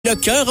le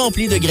cœur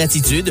rempli de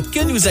gratitude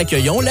que nous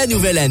accueillons la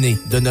nouvelle année.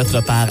 De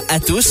notre part à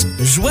tous,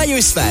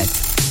 joyeuses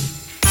fêtes!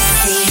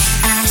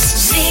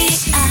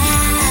 CHGA,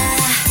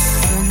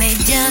 on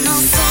est bien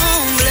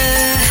ensemble.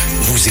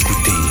 Vous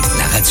écoutez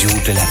la radio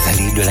de la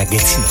vallée de la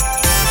Gatineau.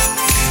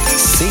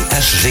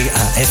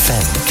 CHGA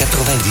FM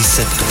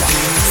 97.3.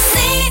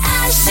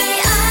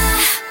 CHGA,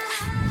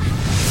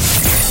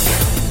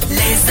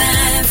 les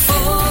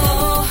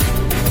infos.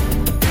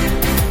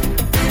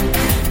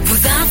 Vos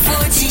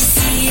infos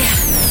d'ici.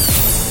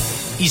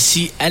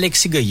 Ici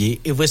Alexis Goyer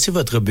et voici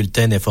votre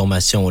bulletin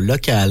d'information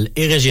locale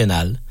et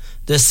régionale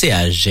de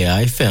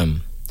CHGA-FM.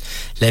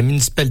 La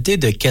municipalité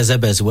de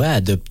Casabazois a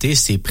adopté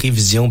ses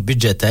prévisions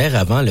budgétaires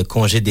avant le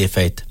congé des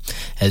fêtes.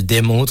 Elle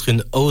démontre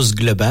une hausse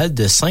globale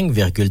de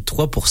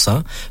 5,3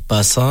 %,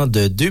 passant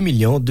de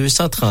 2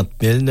 230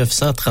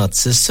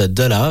 936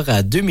 $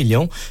 à 2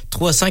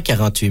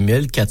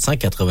 348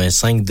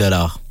 485 $.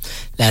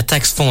 La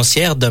taxe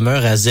foncière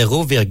demeure à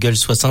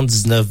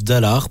 0,79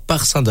 $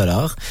 par 100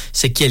 $,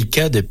 ce qui est le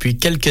cas depuis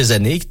quelques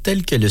années,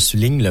 tel que le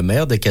souligne le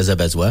maire de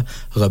Casabazois,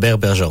 Robert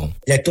Bergeron.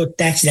 Le taux de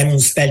taxe de la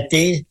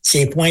municipalité,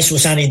 c'est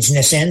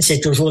 0,79 $, c'est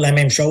toujours la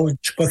même chose.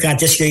 Je sais pas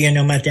quand est-ce qu'il y a une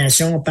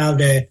augmentation, on parle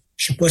de,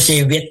 je sais pas, c'est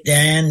 8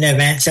 ans, 9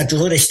 ans, ça a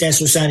toujours resté à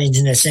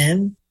 79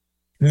 cents.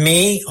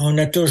 Mais on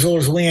a toujours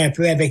joué un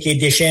peu avec les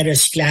déchets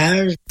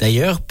recyclage.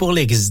 D'ailleurs, pour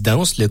les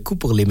résidences, le coût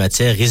pour les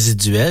matières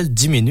résiduelles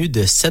diminue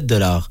de 7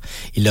 $.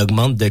 Il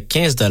augmente de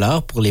 15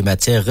 $ pour les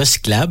matières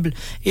recyclables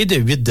et de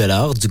 8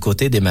 $ du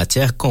côté des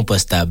matières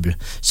compostables.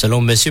 Selon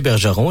M.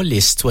 Bergeron,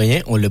 les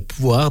citoyens ont le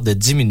pouvoir de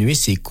diminuer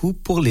ces coûts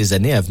pour les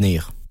années à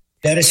venir.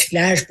 Le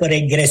recyclage pourrait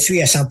être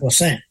gratuit à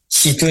 100%.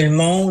 Si tout le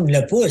monde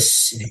le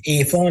pousse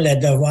et font le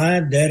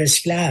devoir de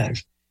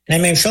recyclage. La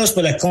même chose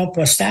pour le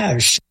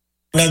compostage.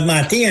 On a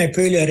augmenté un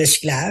peu le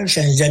recyclage.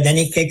 Ça nous a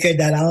donné quelques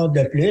dollars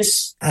de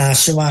plus en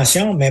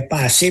subvention, mais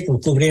pas assez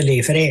pour couvrir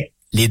les frais.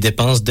 Les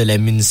dépenses de la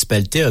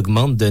municipalité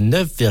augmentent de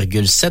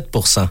 9,7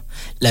 %.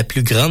 La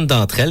plus grande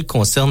d'entre elles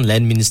concerne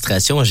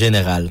l'administration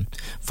générale.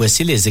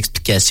 Voici les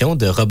explications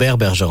de Robert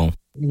Bergeron.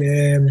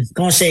 Le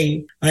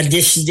conseil a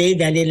décidé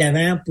d'aller de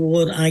l'avant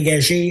pour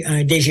engager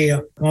un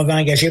DGA. On va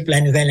engager pour la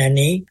nouvelle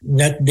année.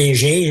 Notre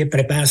DG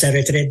prépare sa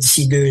retraite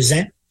d'ici 2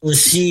 ans.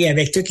 Aussi,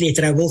 avec tous les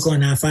travaux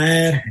qu'on a à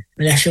faire,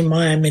 l'achèvement,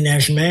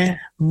 aménagement,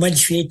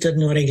 modifier tous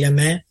nos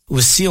règlements.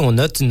 Aussi, on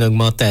note une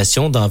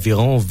augmentation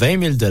d'environ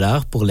 20 000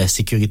 $ pour la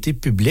sécurité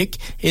publique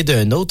et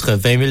d'un autre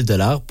 20 000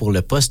 $ pour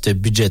le poste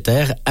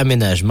budgétaire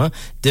aménagement,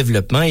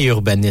 développement et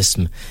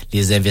urbanisme.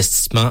 Les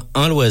investissements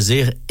en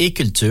loisirs et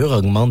culture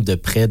augmentent de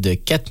près de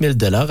 4 000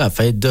 $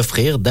 afin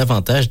d'offrir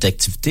davantage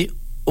d'activités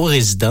aux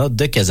résidents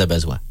de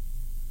Casabazois.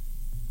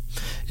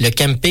 Le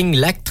camping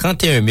Lac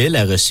 31 000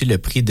 a reçu le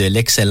prix de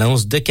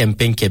l'excellence de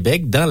Camping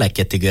Québec dans la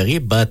catégorie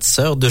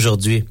bâtisseur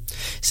d'aujourd'hui.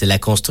 C'est la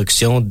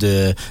construction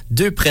de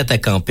 2 prêts à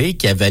camper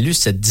qui a valu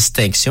cette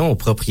distinction au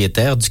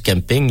propriétaire du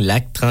camping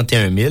Lac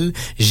 31 000,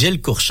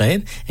 Gilles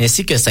Courchaine,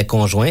 ainsi que sa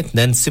conjointe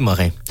Nancy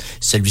Morin.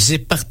 Celui-ci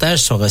partage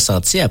son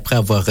ressenti après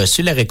avoir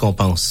reçu la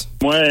récompense.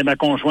 Moi et ma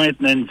conjointe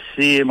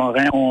Nancy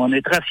Morin, on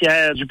est très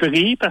fiers du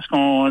prix parce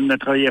qu'on a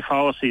travaillé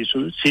fort, c'est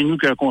sûr. C'est nous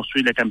qui avons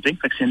construit le camping.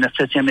 Fait que c'est notre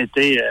 7e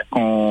été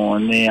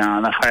qu'on est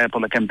en affaires pour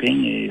le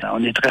camping et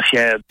on est très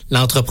fiers.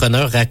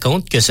 L'entrepreneur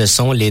raconte que ce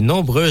sont les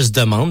nombreuses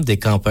demandes des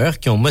campeurs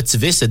qui ont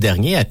motivé ce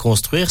dernier à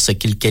construire ce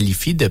qu'il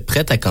qualifie de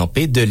prêt à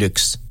camper de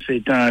luxe.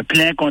 C'est un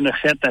plan qu'on a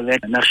fait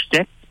avec un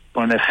architecte.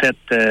 On a fait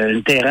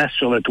une terrasse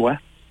sur le toit.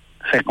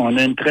 Fait qu'on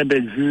a une très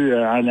belle vue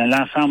à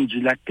l'ensemble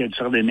du lac du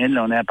Sardémile.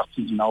 On est à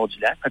partir du nord du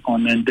lac. Fait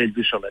qu'on a une belle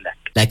vue sur le lac.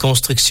 La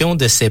construction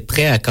de ces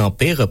prêts à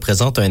camper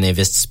représente un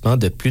investissement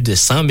de plus de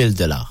 100 000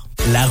 $.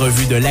 La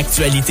revue de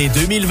l'actualité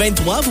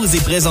 2023 vous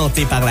est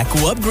présentée par la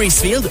Coop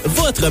Gracefield,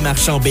 votre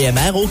marchand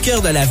BMR au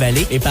cœur de la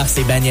vallée et par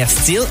ses bannières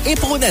Steel et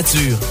Pro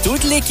Nature.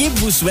 Toute l'équipe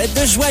vous souhaite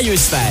de joyeuses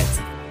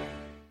fêtes.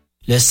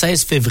 Le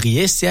 16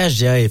 février,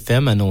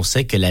 CHGA-FM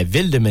annonçait que la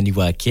ville de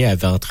Maniwaki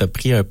avait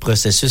entrepris un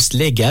processus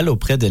légal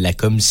auprès de la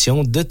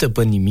Commission de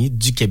toponymie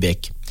du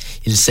Québec.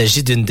 Il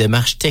s'agit d'une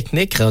démarche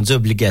technique rendue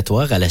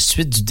obligatoire à la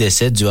suite du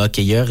décès du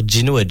hockeyeur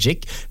Gino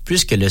Hodgick,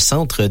 puisque le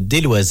Centre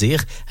des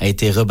loisirs a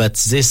été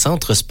rebaptisé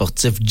Centre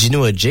sportif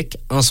Gino Hodgick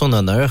en son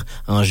honneur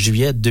en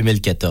juillet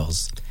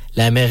 2014.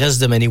 La mairesse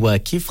de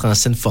Maniwaki,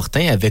 Francine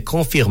Fortin, avait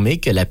confirmé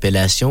que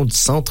l'appellation du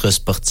centre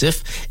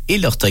sportif et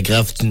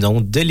l'orthographe du nom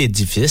de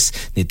l'édifice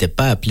n'étaient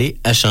pas appelés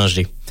à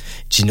changer.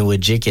 Gino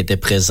Hodgick était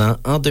présent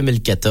en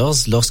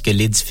 2014 lorsque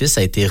l'édifice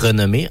a été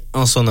renommé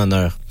en son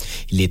honneur.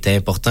 Il était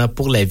important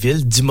pour la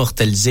ville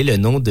d'immortaliser le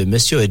nom de M.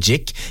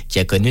 Hodgick, qui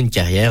a connu une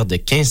carrière de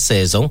 15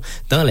 saisons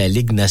dans la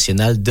Ligue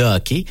nationale de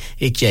hockey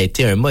et qui a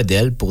été un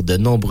modèle pour de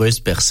nombreuses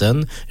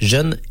personnes,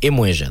 jeunes et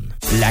moins jeunes.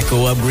 La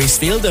Coop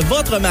Gracefield,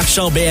 votre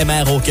marchand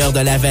BMR au cœur de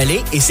la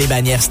vallée et ses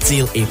bannières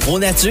Steel et Pro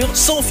Nature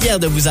sont fiers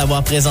de vous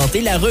avoir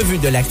présenté la revue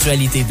de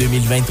l'actualité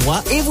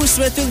 2023 et vous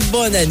souhaitent une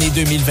bonne année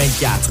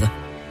 2024.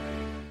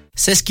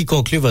 C'est ce qui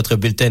conclut votre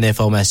bulletin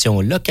d'information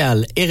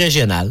locale et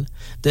régionale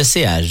de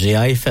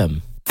CHGA-FM.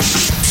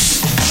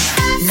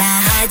 La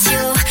radio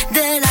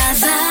de la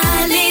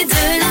vallée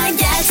de la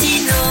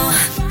Gatineau.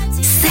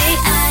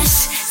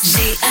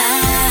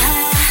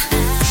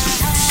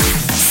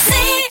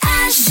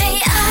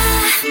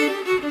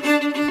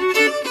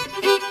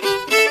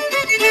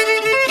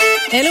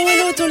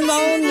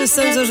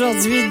 sommes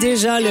aujourd'hui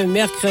déjà le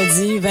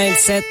mercredi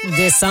 27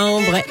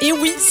 décembre. Et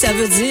oui, ça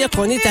veut dire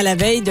qu'on est à la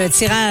veille d'un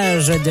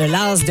tirage de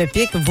l'as de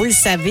pique. Vous le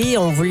savez,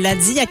 on vous l'a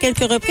dit à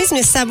quelques reprises,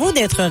 mais ça vaut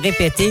d'être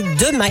répété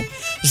demain,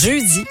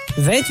 jeudi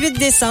 28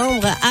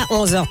 décembre à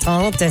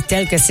 11h30,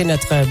 tel que c'est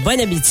notre bonne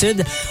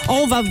habitude.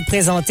 On va vous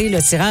présenter le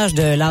tirage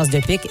de l'as de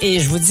pique et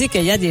je vous dis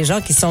qu'il y a des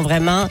gens qui sont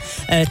vraiment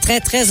très,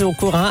 très au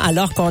courant,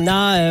 alors qu'on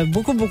a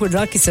beaucoup de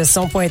gens qui se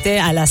sont pointés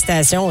à la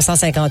station au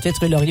 158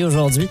 rue Laurier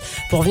aujourd'hui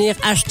pour venir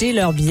acheter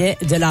leur billet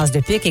de l'as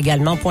de pique.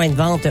 Également, point de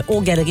vente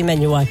aux Galeries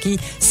Maniwaki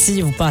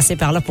si vous passez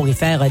par là pour y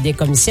faire des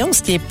commissions,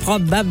 ce qui est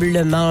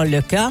probablement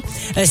le cas.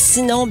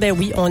 Sinon, ben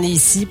oui, on est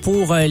ici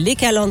pour les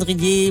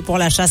calendriers, pour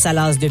la chasse à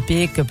l'as de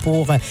pique,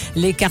 pour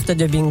les cartes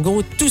de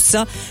bingo, tout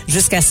ça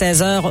jusqu'à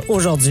 16h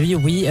aujourd'hui.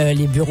 Oui,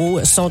 les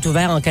bureaux sont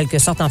ouverts en quelque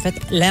sorte. En fait,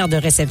 l'aire de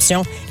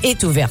réception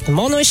est ouverte.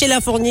 Mon nom est Sheila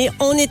Fournier.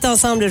 On est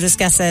ensemble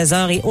jusqu'à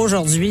 16h et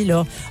aujourd'hui,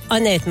 là,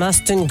 honnêtement,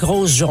 c'est une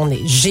grosse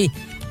journée.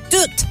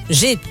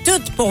 J'ai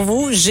tout pour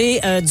vous. J'ai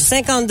du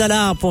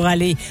 50$ pour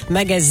aller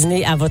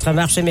magasiner à votre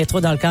marché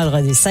métro dans le cadre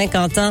des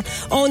 50 ans.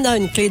 On a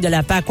une clé de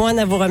la Pacouane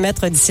à vous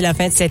remettre d'ici la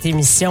fin de cette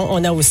émission.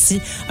 On a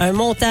aussi un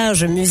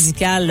montage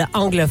musical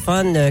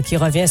anglophone qui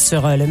revient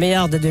sur le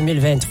meilleur de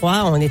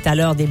 2023. On est à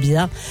l'heure des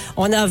billets.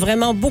 On a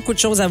vraiment beaucoup de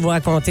choses à vous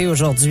raconter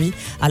aujourd'hui.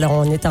 Alors,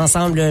 on est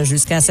ensemble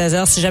jusqu'à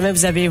 16h. Si jamais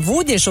vous avez,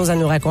 vous, des choses à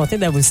nous raconter,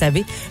 ben vous le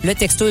savez, le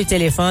texto et le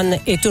téléphone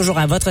est toujours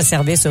à votre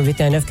service au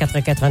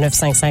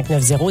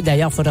 819-489-5590.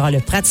 D'ailleurs, il faudra le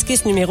pratiquer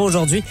ce numéro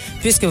aujourd'hui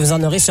puisque vous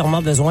en aurez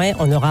sûrement besoin.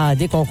 On aura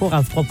des concours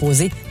à vous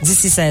proposer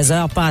d'ici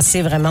 16h.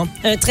 Passez vraiment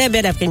un très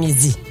bel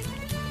après-midi.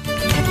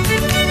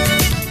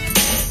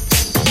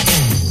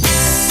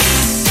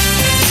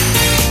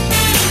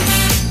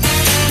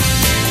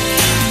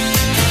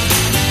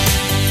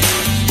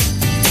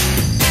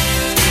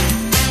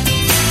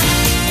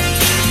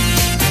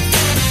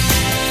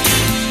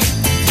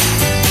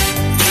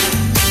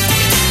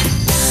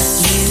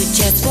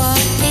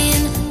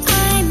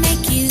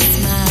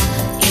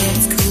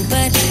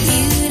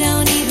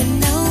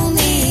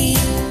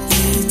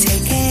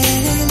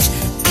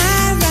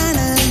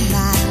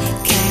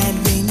 Can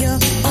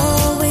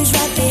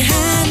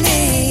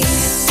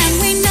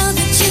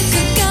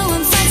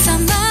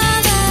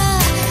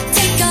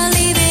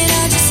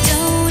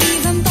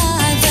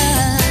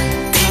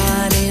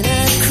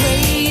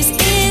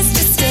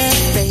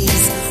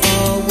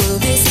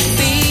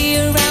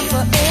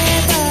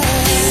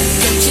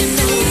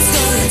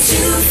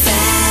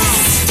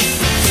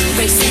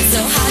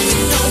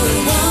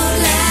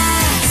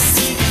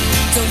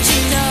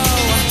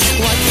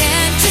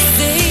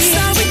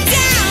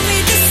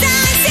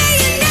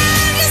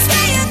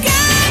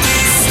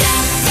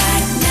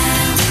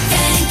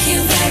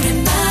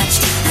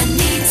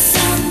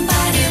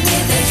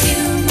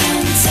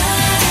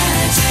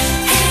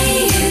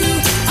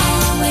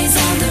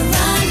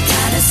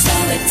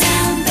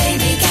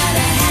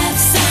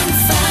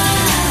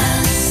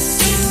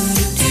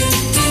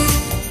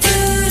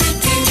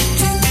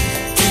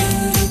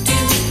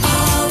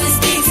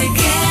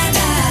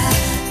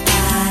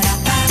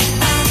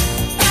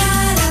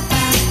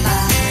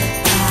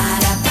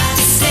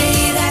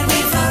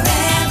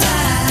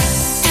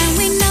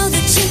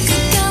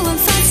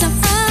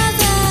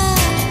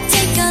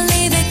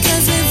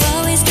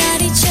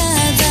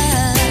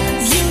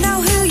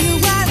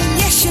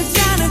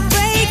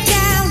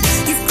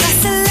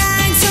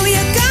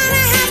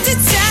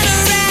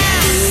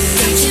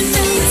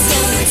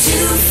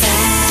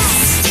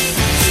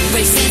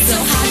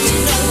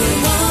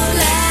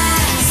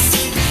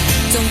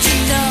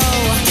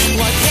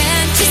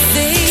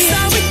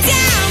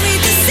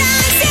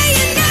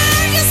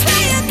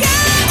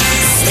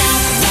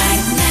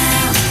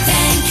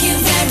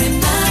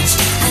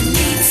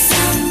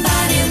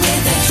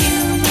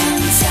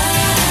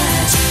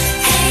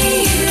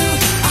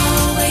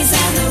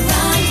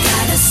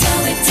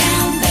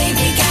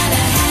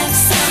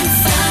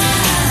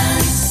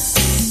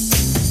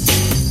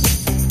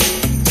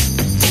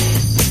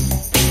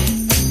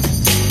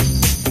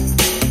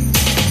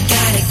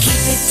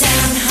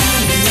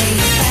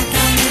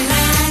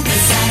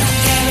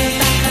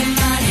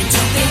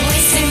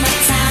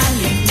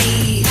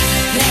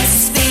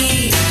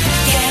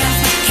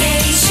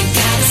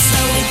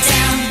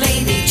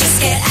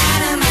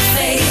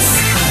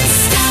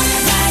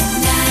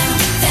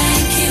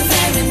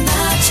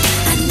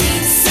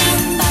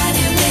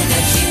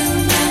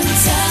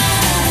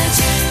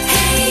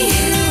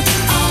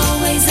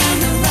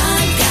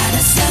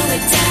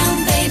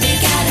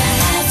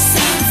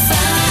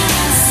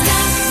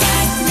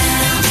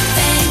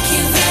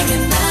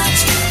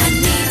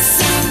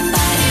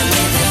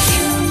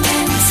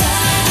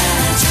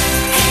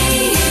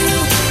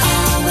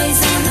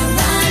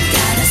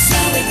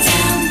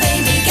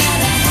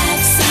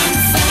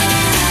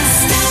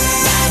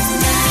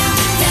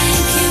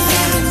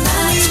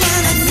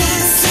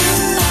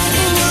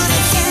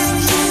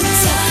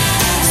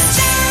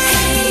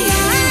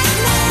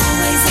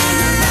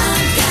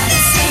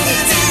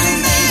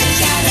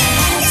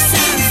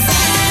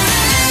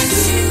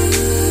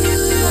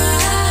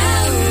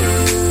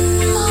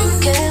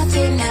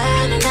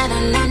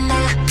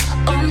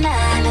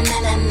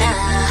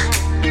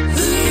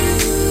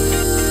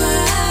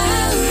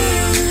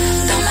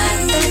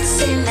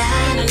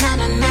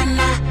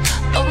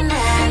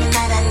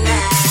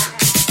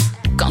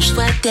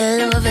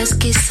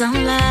qui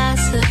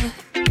s'enlacent.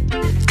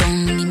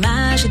 Ton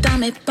image est dans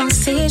mes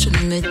pensées, je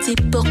me dis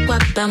pourquoi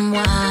pas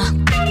moi.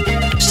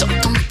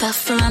 Chante ton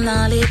parfum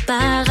dans les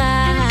parages.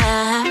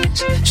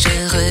 Je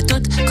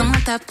redoute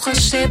comment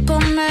t'approcher pour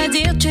me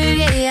dire tu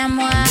es à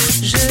moi.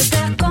 Je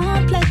perds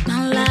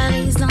complètement la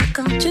raison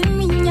quand tu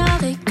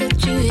m'ignores et que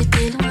tu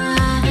étais loin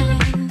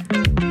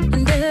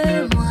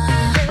de moi.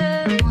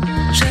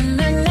 Je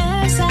me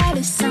laisse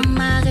aller sans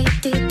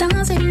m'arrêter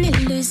dans une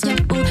illusion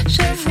où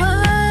je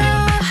vois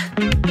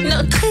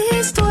notre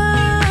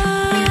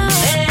histoire.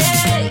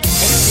 Hey,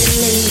 t'es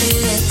l'élu,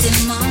 t'es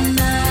mon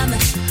âme,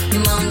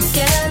 mon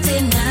cœur,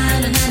 t'es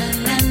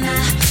na-na-na-na-na,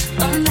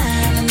 oh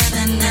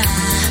na-na-na-na-na.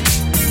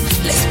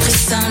 L'esprit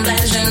semble,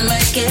 je me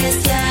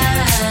questionne.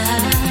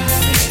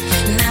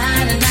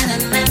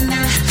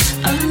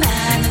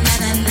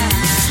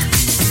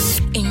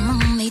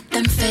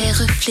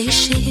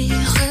 Réfléchir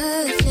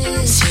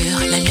sur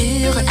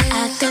l'allure à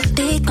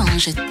adopter quand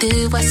je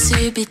te vois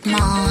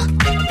subitement.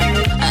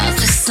 Un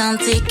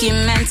ressenti qui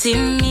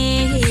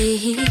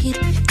m'intimide,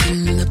 qui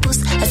me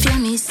pousse à fuir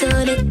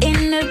m'isoler et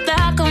ne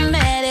pas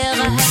commettre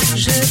l'erreur.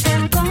 Je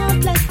perds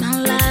complètement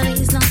la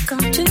raison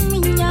quand tu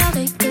m'ignores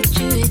et que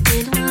tu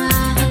étais loin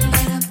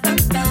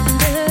de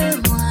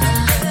moi.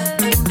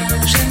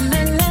 Je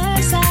me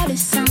laisse aller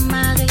sans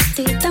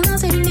m'arrêter dans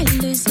une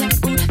illusion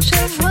où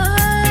je vois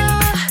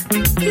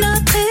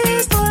notre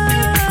histoire.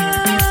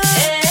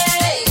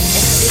 Hey,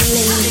 t'es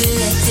l'élu,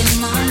 t'es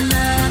mon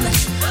âme,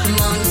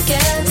 mon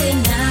cœur, t'es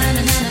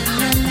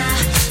na-na-na-na-na,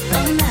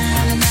 oh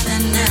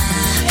na-na-na-na-na.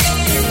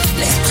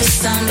 L'esprit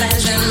semble,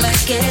 je me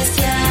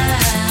questionne.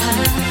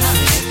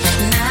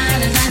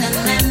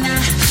 Na-na-na-na-na,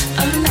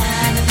 oh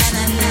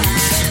na-na-na-na-na.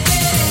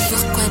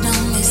 Pourquoi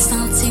dans mes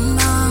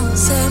sentiments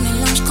se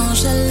mélangent quand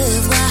je le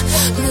vois?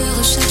 Me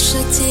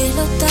recherche-t-il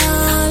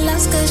autant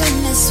lorsque je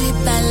ne suis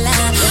pas là?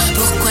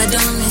 Pourquoi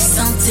dans mes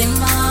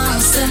sentiments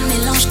se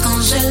mélangent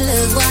quand je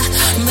le vois?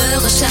 Me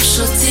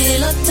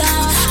recherche-t-il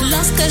autant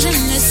lorsque je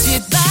ne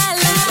suis pas là?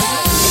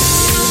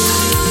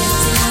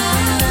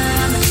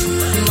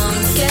 Mon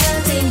cœur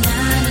t'es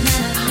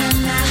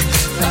na-na-na-na-na,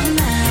 oh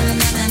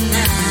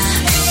na-na-na-na-na.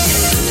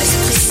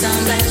 L'esprit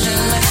semble, je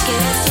me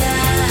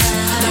questionne.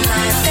 Dans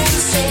ma tête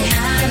c'est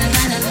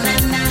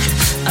na-na-na-na-na,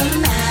 oh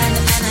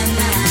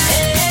na-na-na-na-na.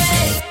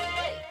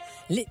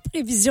 Les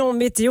prévisions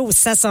météo,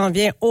 ça s'en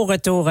vient au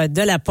retour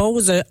de la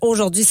pause.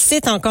 Aujourd'hui,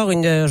 c'est encore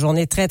une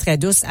journée très, très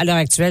douce. À l'heure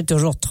actuelle,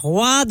 toujours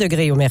 3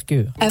 degrés au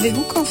mercure.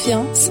 Avez-vous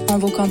confiance en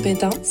vos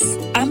compétences?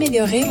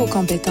 Améliorez vos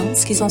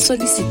compétences qui sont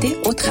sollicitées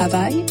au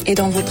travail et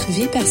dans votre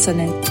vie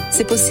personnelle.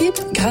 C'est possible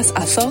grâce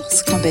à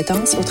Force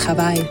Compétences au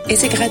travail. Et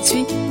c'est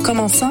gratuit.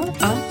 Commençons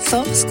à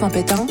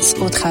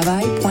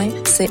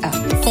forcecompétensautravail.ca.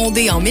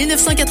 Fondés en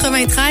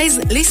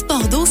 1993, les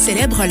Sports d'eau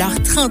célèbrent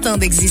leurs 30 ans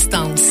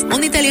d'existence.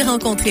 On est allé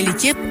rencontrer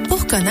l'équipe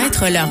pour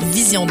connaître leur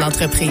vision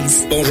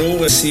d'entreprise.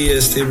 Bonjour, ici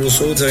Steve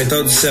Rousseau,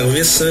 directeur du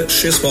service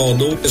chez Sport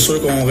d'eau. C'est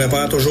sûr qu'on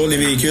répare toujours les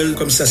véhicules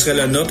comme si ça serait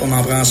le nôtre. On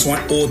en prend soin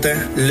autant.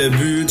 Le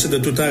but, c'est de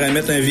tout le temps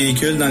remettre un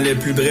véhicule dans les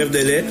plus brefs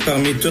délais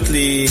parmi tous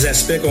les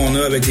aspects qu'on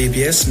a avec les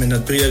pièces. Mais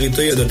notre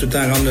priorité est de tout le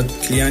temps rendre notre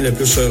client le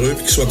plus heureux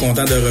et qu'il soit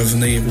content de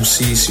revenir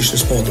aussi ici chez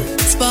Sport d'eau.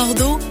 Sport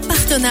d'eau,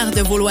 partenaire de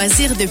vos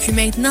loisirs depuis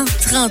maintenant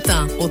 30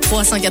 ans au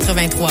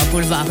 383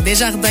 boulevard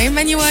Desjardins,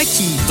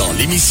 Maniwaki. Dans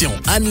l'émission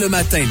Anne le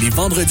matin, les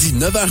vendredis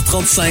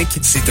 9h35,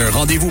 c'est un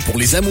rendez-vous pour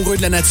les amoureux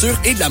de la nature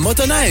et de la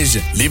motoneige.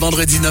 Les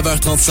vendredis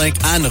 9h35,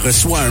 Anne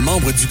reçoit un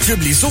membre du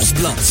club Les Ours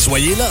Blancs.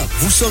 Soyez là,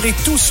 vous saurez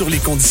tout sur les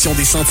conditions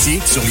des sentiers,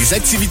 sur les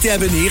activités à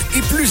venir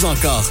et plus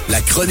encore.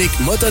 La chronique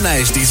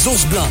motoneige des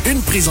Ours Blancs,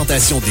 une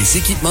présentation des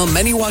équipements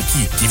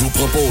Maniwaki qui vous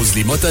propose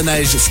les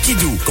motoneiges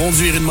skidoo.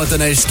 Conduire une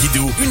motoneige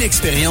skidoo, une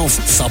expérience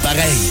sans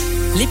pareil.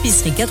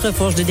 L'épicerie 4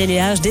 Fourches de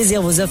Déléage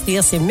désire vous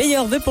offrir ses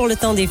meilleurs vœux pour le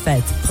temps des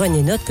fêtes.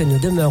 Prenez note que nous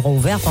demeurons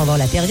ouverts pendant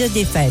la période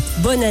des fêtes.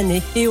 Bonne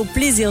année et au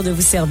plaisir de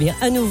vous servir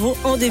à nouveau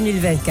en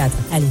 2024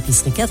 à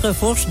l'épicerie 4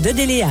 Fourches de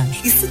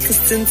Déléage. Ici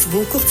Christine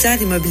Thibault,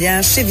 courtière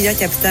immobilière chez Via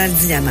Capital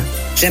Diamant.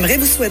 J'aimerais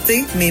vous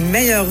souhaiter mes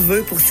meilleurs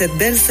vœux pour cette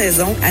belle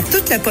saison à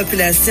toute la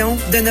population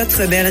de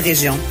notre belle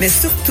région. Mais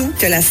surtout,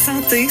 que la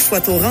santé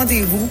soit au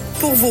rendez-vous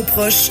pour vos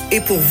proches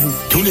et pour vous.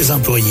 Tous les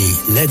employés,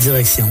 la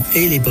direction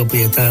et les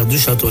propriétaires du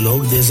Château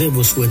L'Auque désirent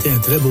vous souhaiter un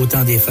très beau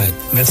temps des fêtes.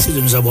 Merci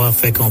de nous avoir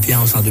fait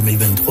confiance en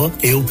 2023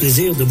 et au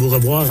plaisir de vous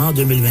revoir en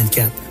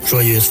 2024.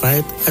 Joyeuses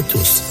fêtes à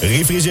tous.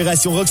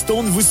 Réfrigération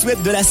Rockstone vous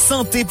souhaite de la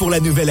santé pour la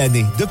nouvelle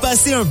année, de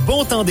passer un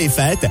bon temps des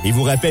fêtes et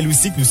vous rappelle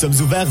aussi que nous sommes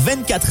ouverts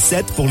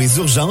 24/7 pour les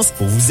urgences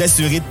pour vous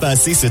assurer de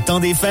passer ce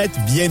temps des fêtes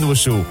bien au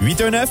chaud.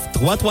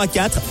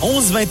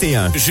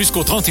 819-334-1121.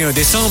 Jusqu'au 31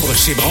 décembre,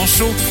 chez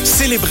Branchot,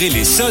 célébrez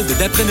les soldes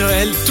d'après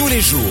Noël tous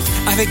les jours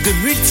avec de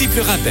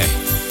multiples rabais.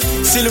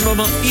 C'est le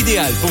moment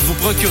idéal pour vous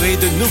procurer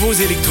de nouveaux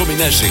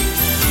électroménagers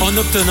en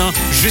obtenant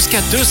jusqu'à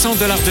 200 $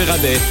 de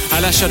rabais à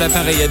l'achat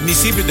d'appareils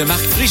admissibles de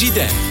marque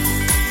Frigidaire.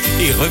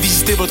 et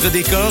revisitez votre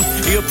décor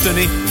et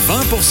obtenez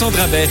 20% de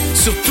rabais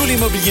sur tous les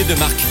mobiliers de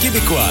marque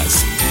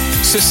québécoise.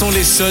 Ce sont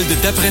les soldes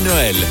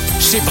d'après-Noël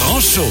chez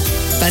Branchot.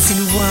 Passez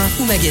nous voir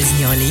ou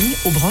magasinez en ligne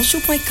au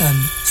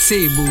branchot.com.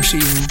 C'est beau chez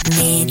vous.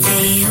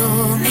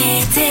 Météo,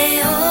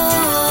 météo,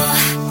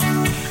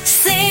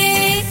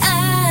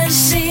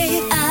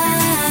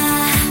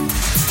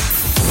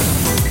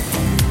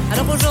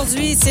 Alors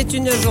aujourd'hui, c'est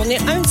une journée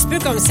un petit peu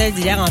comme celle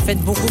d'hier, en fait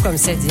beaucoup comme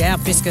celle d'hier,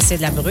 puisque c'est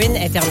de la bruine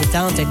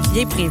intermittente qui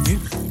est prévue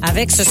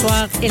avec ce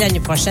soir et la nuit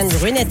prochaine.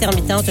 Bruine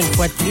intermittente une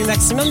fois de plus,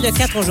 maximum de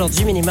 4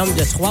 aujourd'hui, minimum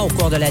de 3 au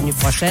cours de la nuit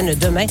prochaine.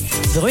 Demain,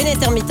 bruine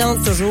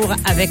intermittente toujours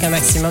avec un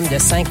maximum de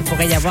 5. Il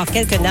pourrait y avoir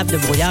quelques nappes de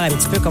brouillard, un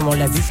petit peu comme on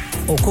l'a vu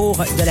au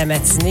cours de la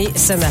matinée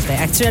ce matin.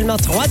 Actuellement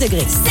 3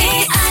 degrés.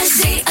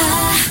 C-A-G-A,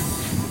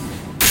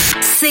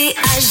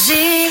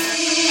 C-A-G-A.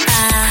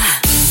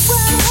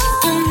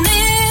 On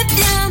est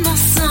bien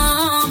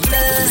ensemble.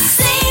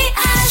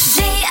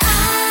 C-A-G-A.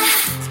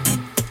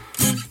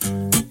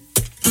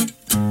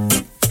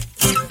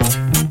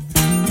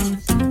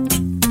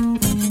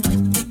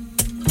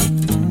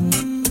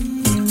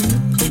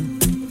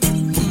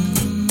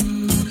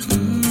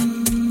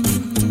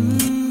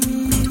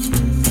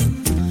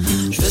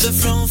 Je vais de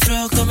fleur en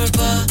fleur comme un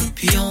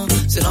papillon.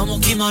 C'est l'amour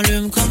qui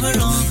m'allume comme un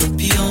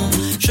lampion.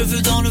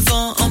 Cheveux dans le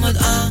vent en mode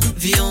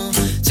avion.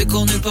 C'est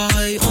qu'on est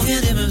pareil, on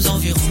vient des mêmes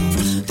environs.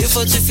 Des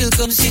fois tu files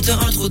comme si t'as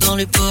un trou dans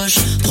les poches.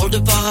 Drôle de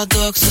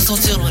paradoxe, se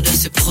sentir loin de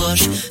ses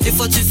proches. Des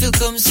fois tu files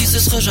comme si ce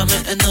serait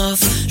jamais enough.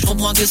 Je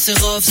comprends que c'est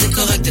rough, c'est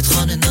correct d'être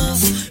on and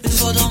off. Une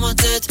voix dans ma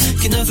tête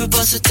qui ne veut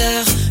pas se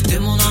taire. T'es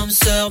mon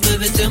hamster,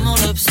 bébé t'es mon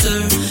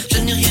lobster. Je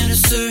n'ai rien de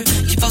ceux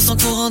qui passent en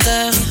courant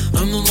d'air.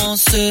 Un moment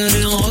seul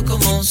et on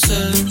recommence.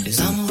 Les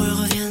amoureux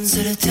reviennent,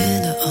 c'est l'été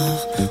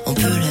dehors. On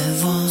peut les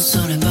voir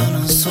sur les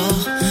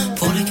balançoires.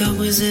 Pour les cœurs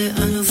brisés,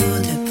 un nouveau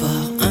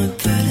départ. Un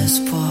peu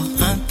d'espoir,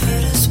 un peu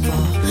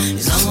d'espoir.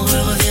 Les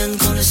amoureux reviennent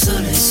quand le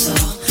soleil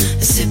sort.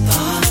 Et c'est pas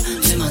grave,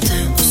 du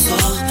matin au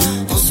soir.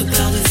 On se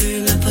perd de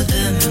vue, mais pas de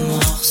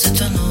mémoire.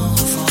 C'est un au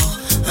revoir,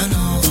 un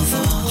au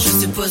revoir. Je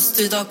sais pas si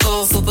t'es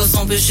d'accord, faut pas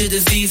s'empêcher de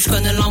vivre. Je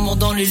connais l'amour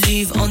dans les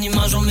livres, en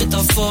images, en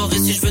métaphore. Et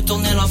si je veux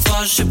tourner la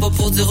page, c'est pas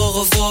pour dire au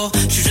revoir.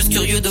 Je suis juste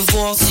curieux de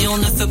voir si on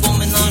a fait bon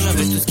ménage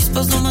avec tout ce qui se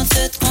passe dans ma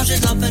tête. Quand j'ai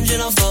de la peine, j'ai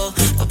la voix.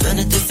 La peine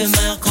est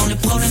éphémère quand les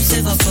problèmes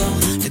s'évaporent.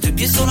 Les deux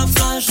pieds sur la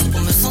plage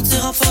pour me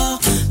sentir à part.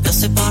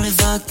 Percé par les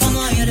vagues pour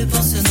noyer les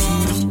pensées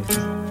noires.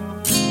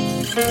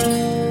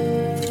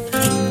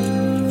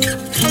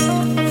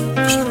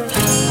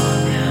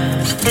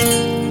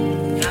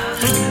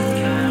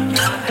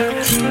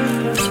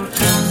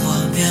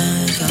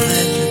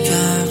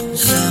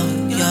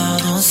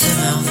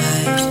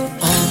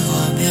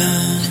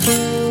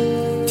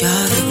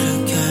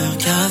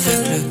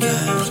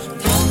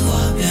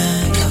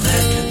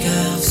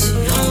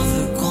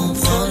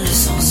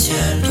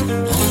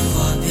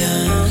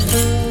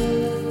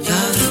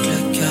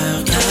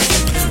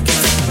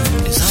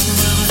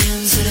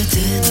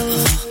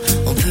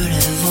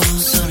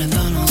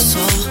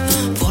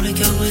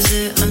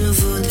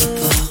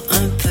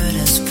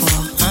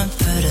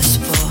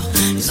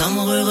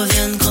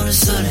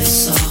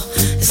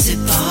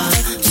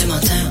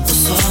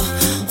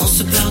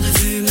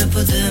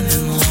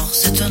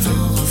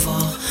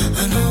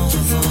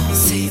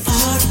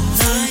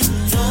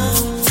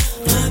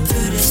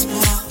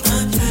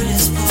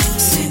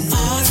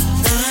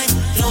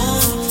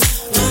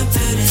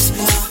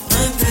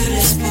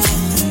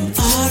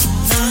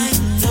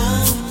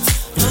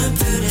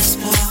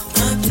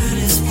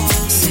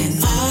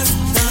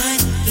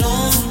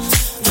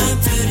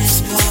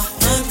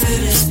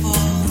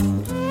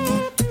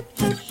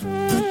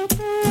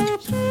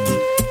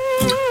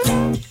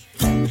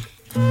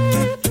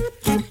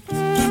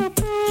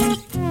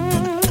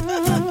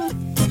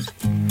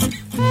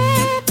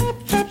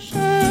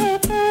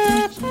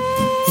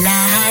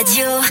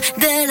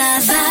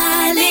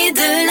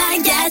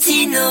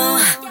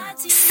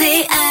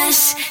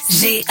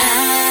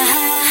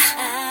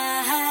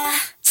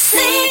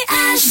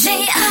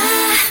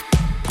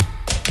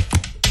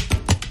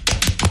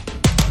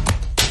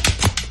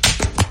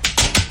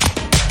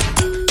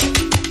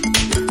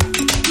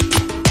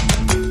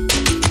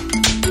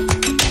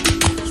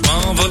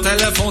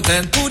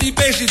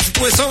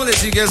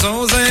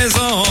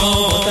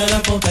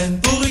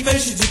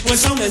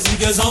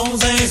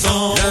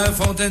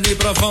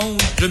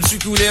 Je me suis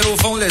coulé au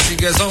fond, la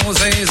zigazon,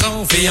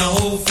 zinzon. Fille en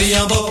haut, fille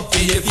en bas,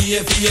 fille,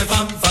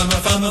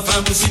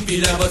 femme aussi.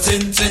 Puis la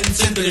bottine, tin,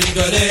 puis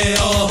rigoler,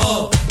 oh,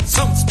 oh.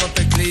 Son petit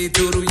porte-clés,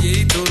 tout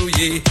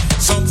rouillé.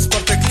 Son petit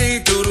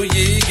porte-clés, tout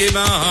rouillé,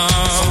 gaiement.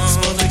 Son petit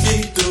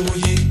porte-clés, tout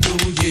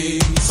rouillé.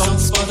 Son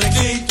petit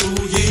porte-clés, tout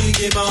rouillé,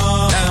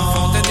 gaiement. La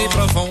fontaine est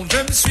profonde, je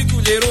me suis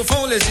coulé au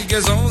fond, la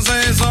zigazon,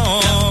 zinzon.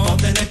 La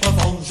fontaine est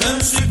profonde, je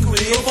me suis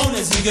coulé au fond,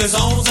 la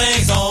zigazon,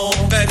 zinzon.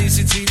 Paris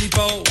City,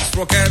 pose,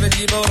 trois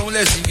cavaliers barons,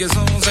 la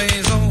zigazon,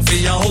 zinzon.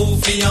 Fille en haut,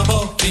 fille en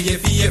bas, fille,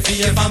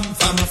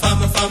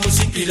 femme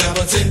aussi. Puis la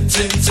bottine,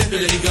 tin, puis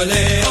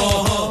rigoler,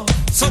 oh, oh.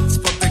 Son petit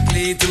porte-clés,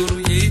 porte-clés tout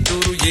rouillé, tout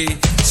rouillé.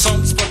 Son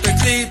petit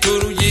porte-clés tout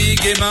rouillé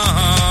gaiement.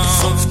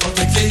 Son petit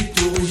porte-clés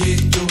tout rouillé,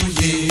 tout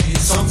rouillé.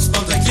 Son petit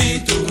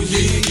porte-clés tout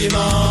rouillé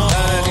gaiement.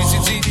 Les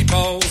ici d'y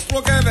passe,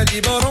 3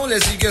 cavaliers barons, les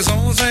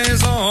zigazons,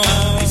 zinzons.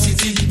 Les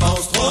ici d'y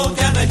passe, 3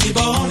 cavaliers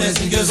barons, les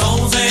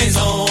zigazons,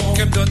 zinzons.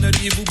 Que me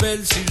donneriez-vous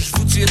belle si je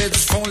vous tirais du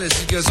fond, les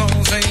zigazons,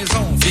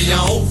 zinzons. Fille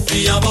en haut,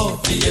 fille en bas,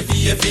 fille,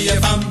 fille, fille,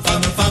 femme,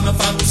 femme, femme,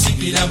 femme aussi.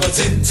 Puis la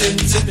bottine, tin,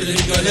 tin, puis le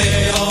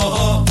rigolet, oh,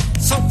 oh.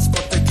 Son petit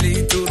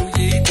porte-clés tout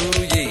rouillé, tout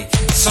rouillé.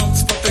 Son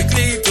petit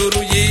porte-clés tout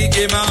rouillé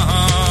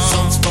gaiement.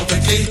 Son petit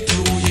porte-clés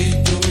tout rouillé,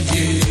 tout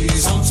rouillé.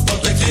 Son petit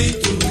porte-clés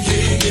tout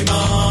rouillé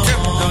gaiement. Que me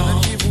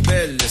donneriez-vous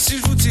belle si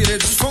je vous tirais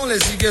du fond, les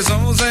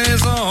zigazons,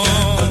 zinzons.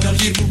 Que me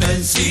donneriez-vous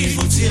belle si je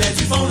vous tirais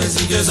du fond, les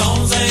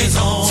zigazons,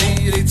 zinzons.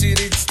 Tirez,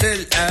 tirez,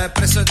 dit-elle,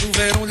 après ça nous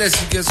verrons les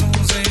zigazons,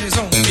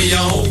 zinzons. Fille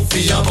en haut,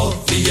 fille en bas,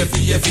 fille,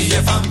 fille, fille,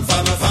 femme,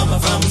 femme, femme,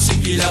 femme aussi.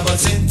 Puis la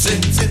bottine, tin,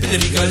 tin, puis le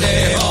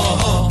rigolet, oh,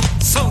 oh.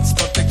 Son petit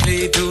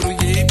porte-clés tout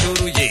rouillé, tout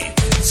rouillé.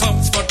 Son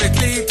petit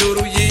porte-clés tout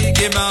rouillé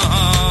gaiement.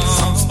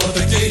 Son petit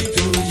porte-clés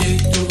tout rouillé,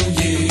 tout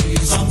rouillé.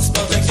 Son petit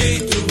porte-clés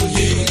tout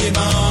rouillé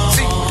gaiement.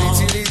 Tirez,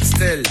 tirez,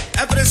 dit-elle,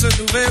 après ça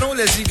nous verrons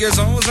les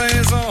zigazons,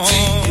 zinzons.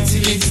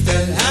 Tirez, tirez,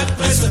 dit-elle,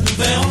 après ça nous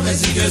verrons les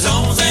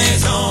zigazons,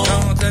 zinzons.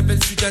 Quand la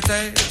belle fut à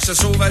terre, se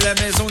sauve à la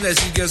maison, les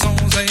zigazons,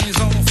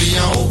 zinzons. Fille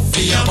en haut,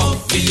 fille en bas,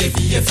 fille,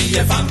 fille,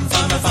 fille, femme,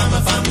 femme,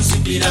 femme, femme aussi.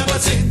 Puis la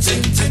bottine,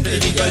 tin, tin, le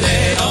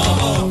rigolet, oh,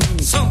 oh.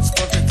 Son petit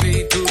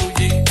porte-clés tout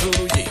rouillé, tout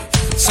rouillé.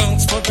 Son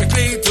petit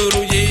porte-clés tout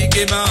rouillé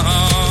gaiement.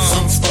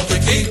 Son petit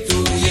porte-clés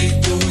tout rouillé,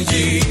 tout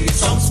rouillé.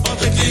 Son petit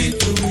porte-clés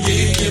tout rouillé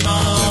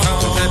gaiement.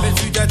 Quand la belle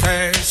fut à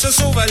terre, se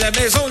sauve à la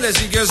maison, les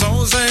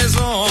zigazons,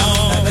 zinzons.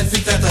 Quand la belle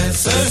fut à terre,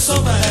 se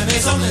sauve à la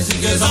maison, les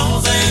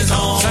zigazons,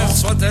 zinzons.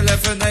 S'assoit à la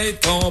fenêtre,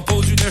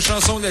 compose une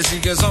chanson, les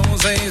zigazons,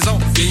 zinzons.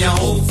 Fille en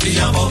haut,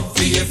 fille en bas,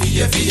 fille,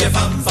 fille, fille,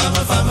 femme, femme,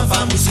 femme,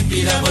 femme aussi.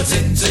 Puis la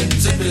bottine, tin,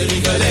 tin, le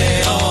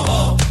rigolet, oh,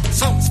 oh.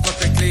 Son petit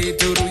porte-clés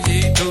tout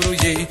rouillé, tout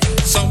rouillé.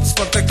 Son petit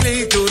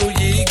porte-clés tout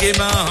rouillé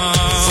gaiement.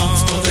 Son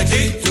petit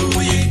porte-clés tout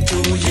rouillé,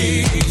 tout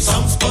rouillé.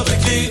 Son petit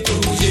porte-clés tout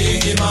rouillé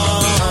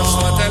gaiement.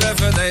 S'assoit à la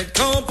fenêtre,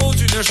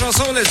 compose une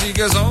chanson, les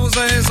zigazons,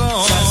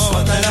 zinzons.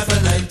 S'assoit à la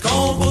fenêtre,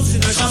 compose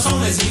une chanson,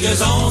 les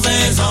zigazons,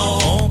 zinzons.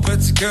 Mon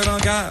petit cœur en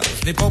gage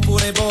n'est pas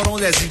pour un baron,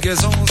 les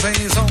zigazons,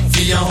 zinzons.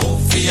 Fille en haut,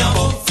 fille en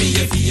bas,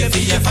 fille, fille,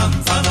 fille,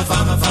 femme, femme,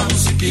 femme, femme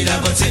aussi. Puis la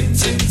bottine,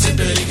 tin, tin,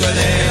 le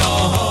rigolet,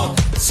 oh, oh.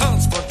 Son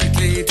petit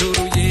porte-clés tout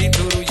rouillé,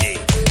 tout rouillé.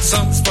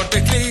 Son petit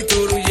porte-clés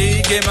tout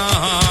rouillé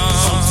gaiement.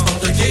 Son petit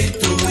porte-clés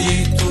tout rouillé,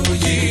 tout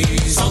rouillé.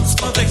 Son petit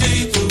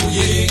porte-clés tout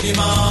rouillé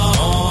gaiement.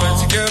 Mon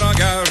petit cœur en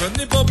gage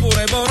n'est pas pour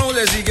un baron,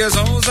 les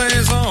zigazons,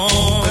 zinzons.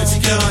 Mon petit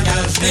cœur en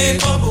gage n'est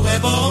pas pour un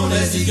baron,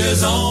 les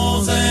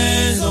zigazons,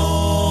 zinzons.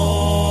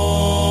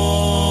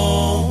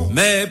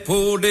 Mais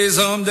pour des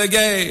hommes de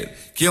guerre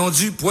qui ont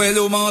du poil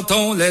au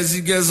menton, les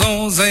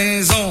zigazons,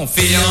 zinzons.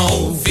 Fille en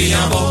haut, fille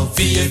en bas,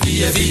 fille,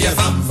 fille, fille,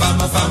 femme,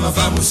 femme, femme,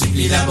 femme aussi.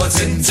 Puis la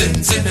bottine, tin,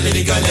 tin, le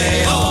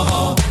rigolet, oh,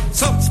 oh.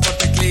 Son petit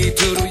porte-clés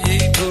tout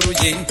rouillé, tout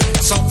rouillé.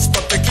 Son petit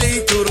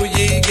porte-clés tout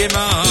rouillé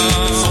gaiement.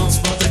 Son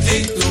petit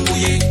porte-clés tout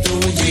rouillé, tout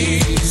rouillé.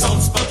 Son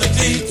petit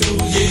porte-clés tout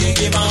rouillé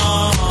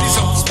gaiement.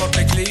 Son petit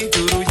porte-clés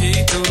tout rouillé,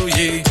 tout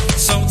rouillé.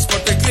 Son petit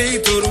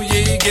porte-clés tout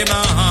rouillé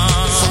gaiement.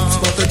 Son petit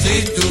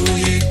porte-clés tout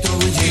rouillé, tout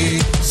rouillé.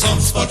 Son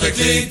petit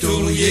porte-clés tout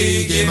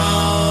rouillé gaiement.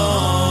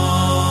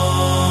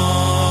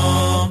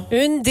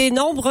 Une des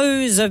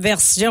nombreuses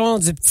versions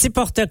du petit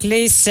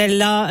porte-clés,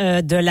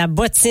 celle-là de la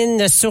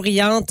bottine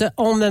souriante.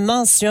 On me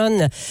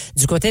mentionne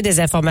du côté des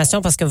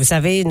informations parce que vous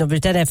savez, nos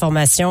bulletins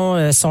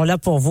d'information sont là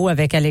pour vous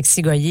avec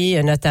Alexis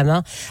Goyer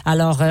notamment.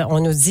 Alors, on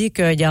nous dit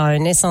qu'il y a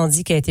un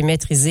incendie qui a été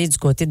maîtrisé du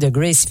côté de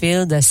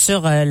Gracefield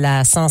sur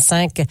la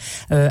 105,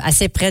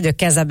 assez près de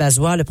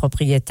Casabazois. Le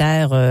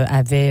propriétaire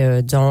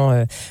avait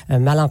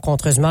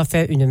malencontreusement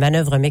fait une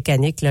manœuvre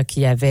mécanique là,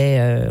 qui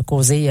avait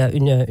causé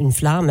une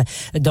flamme.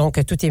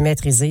 Donc, tout est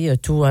maîtrisé,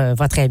 tout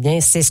va très bien.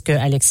 C'est ce que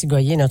Alexis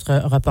Goyer,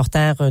 notre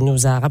reporter,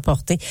 nous a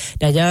rapporté.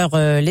 D'ailleurs,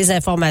 les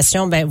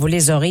informations, vous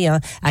les aurez à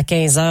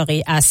 15h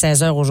et à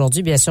 16h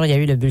aujourd'hui. Bien sûr, il y a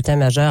eu le bulletin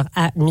majeur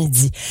à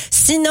midi.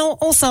 Sinon,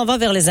 on s'en va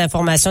vers les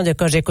informations de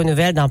Cogeco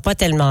Nouvelles dans pas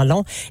tellement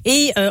long.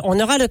 Et on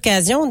aura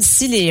l'occasion,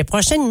 d'ici les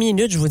prochaines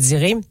minutes, je vous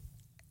dirai,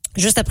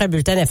 juste après le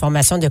bulletin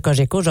d'information de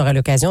Cogeco, j'aurai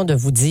l'occasion de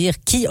vous dire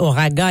qui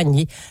aura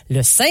gagné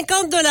le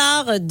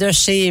 50$ de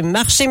chez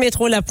Marché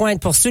Métro La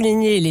Pointe pour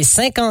souligner les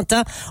 50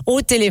 ans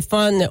au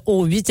téléphone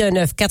au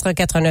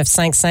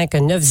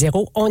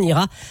 819-449-5590. On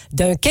ira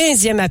d'un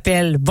 15e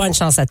appel. Bonne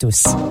chance à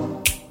tous.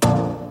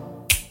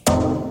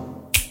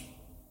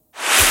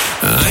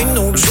 Un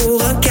autre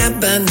jour en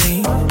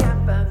cabané,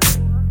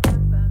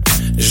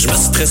 je me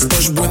stresse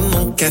pas, je bois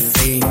mon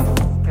café.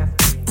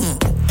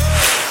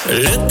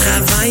 Le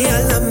travail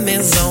à la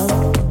maison,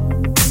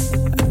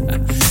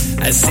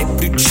 c'est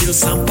plus chill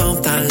sans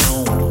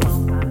pantalon.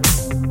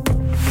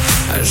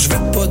 Je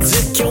veux pas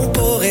dire qu'ils ont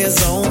pas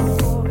raison,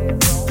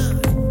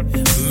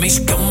 mais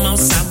je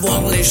commence à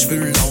voir les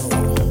cheveux longs.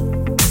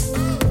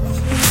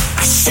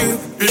 Je suis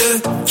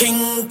le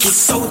king qui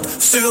saute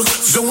sur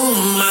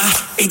Zoom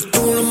et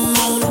tout le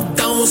monde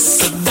danse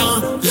dans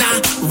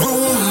la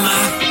room.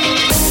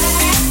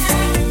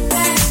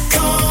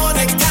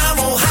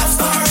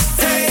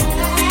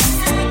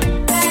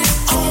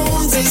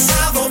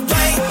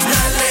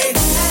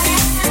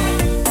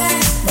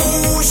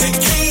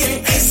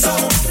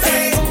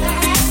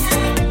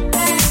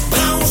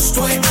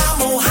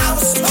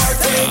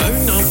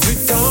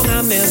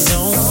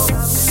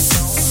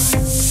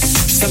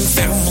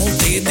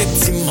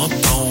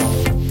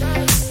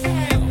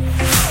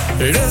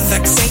 Le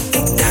vaccin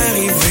est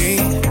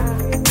arrivé,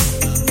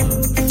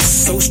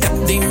 so je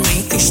tape des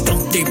mains et je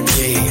tombe des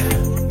pieds.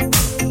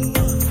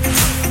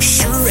 Je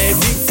suis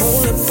ready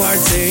pour le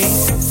party,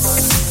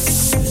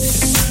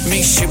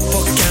 mais je sais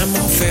pas quand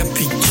m'en faire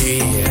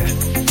piquer.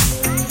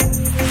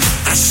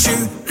 Ah, je suis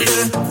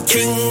le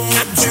king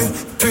du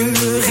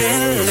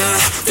purel,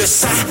 de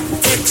sa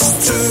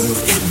texture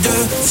et de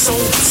son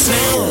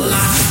smell.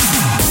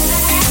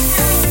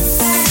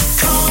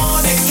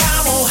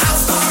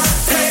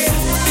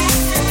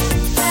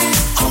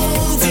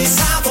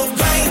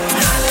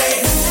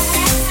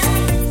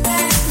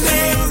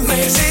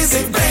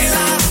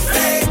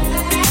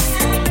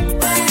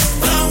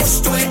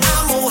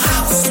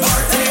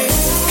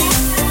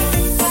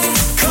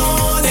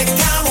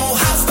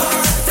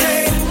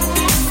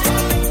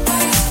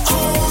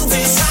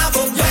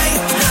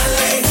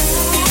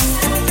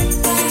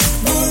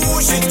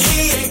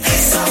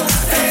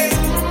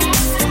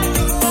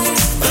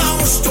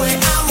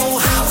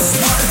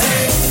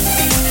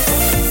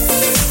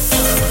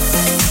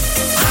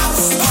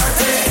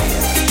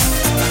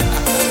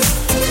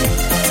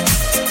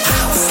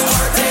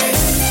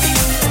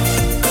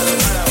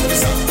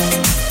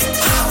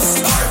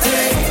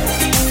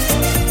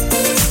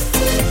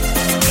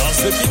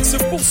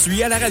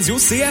 À la radio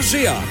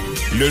CHGA.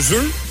 Le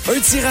jeu, un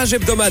tirage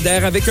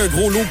hebdomadaire avec un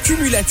gros lot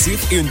cumulatif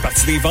et une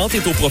partie des ventes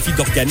est au profit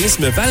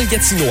d'organismes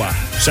Val-Gatinois.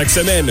 Chaque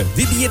semaine,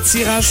 des billets de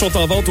tirage sont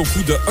en vente au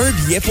coût de 1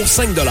 billet pour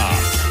 5 $.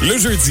 Le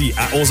jeudi,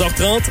 à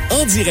 11h30,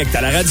 en direct à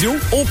la radio,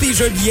 on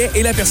pige un billet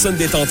et la personne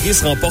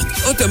détentrice remporte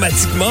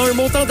automatiquement un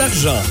montant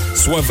d'argent,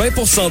 soit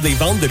 20% des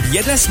ventes de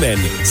billets de la semaine.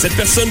 Cette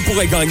personne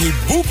pourrait gagner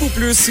beaucoup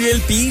plus si elle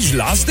pige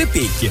l'as de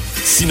pique.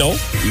 Sinon,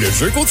 le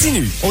jeu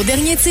continue. Au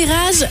dernier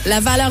tirage, la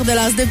valeur de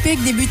l'as de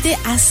pique débutait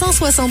à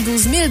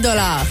 172 000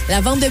 $. La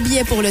vente de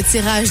billets pour le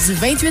tirage du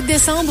 28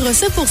 décembre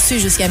se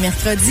poursuit jusqu'à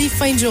mercredi,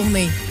 fin de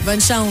journée.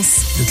 Bonne chance!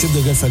 Le club de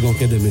golf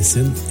algonquin de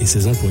Messine et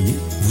ses employés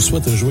vous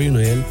souhaitent un joyeux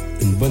Noël,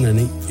 une bonne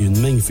année et une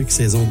magnifique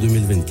saison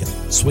 2024.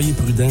 Soyez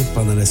prudents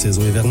pendant la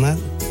saison hivernale.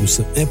 Nous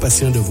sommes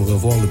impatients de vous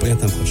revoir le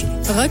printemps prochain.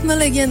 Rock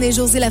Mulligan et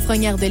José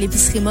Lafrenière de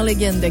l'épicerie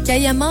Mulligan de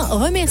Cayamant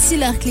remercient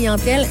leur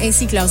clientèle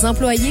ainsi que leurs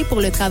employés pour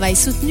le travail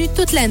soutenu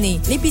toute l'année.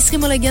 L'épicerie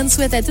Mulligan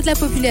souhaite à toute la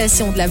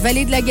population de la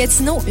vallée de la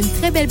Gatineau une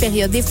très belle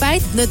période des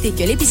fêtes. Notez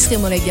que l'épicerie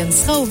Mulligan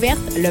sera ouverte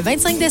le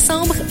 25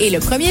 décembre et le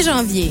 1er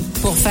janvier.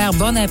 Pour faire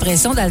bonne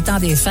impression dans le temps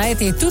des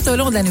fêtes et tout au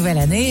long de la nouvelle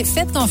année,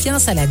 faites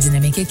confiance à la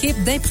dynamique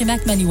équipe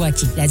d'Imprimac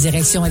Maniwaki. La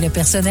direction et le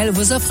personnel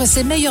vous offrent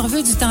ses meilleurs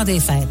vœux du temps des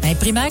fêtes.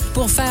 Imprimac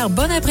pour faire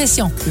bonne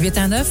impression.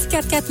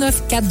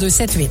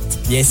 819-449-4278.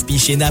 Yespi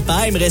chez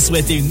Napa aimerait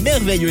souhaiter une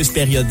merveilleuse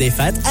période des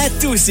fêtes à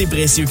tous ses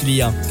précieux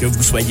clients. Que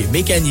vous soyez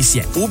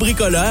mécanicien ou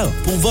bricoleur,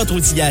 pour votre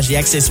outillage et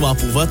accessoires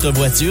pour votre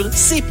voiture,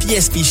 c'est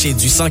Pièces Piché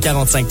du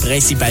 145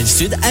 Principal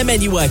Sud à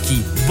Maniwaki.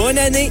 Bonne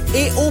année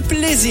et au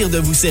plaisir de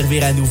vous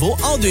servir à nouveau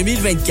en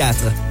 2024.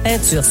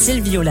 Peinture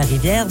Silvio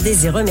Larivière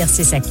désire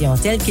remercier sa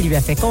clientèle qui lui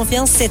a fait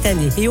confiance cette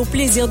année et au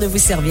plaisir de vous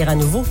servir à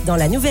nouveau dans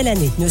la nouvelle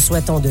année. Nous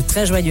souhaitons de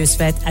très joyeuses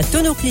fêtes à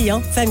tous nos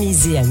clients, familles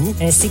et amis,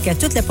 ainsi qu'à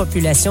toute la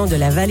population de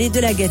la vallée de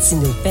la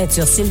Gatineau.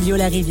 Peinture Silvio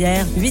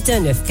Larivière,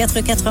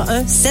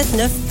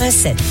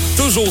 819-441-7917.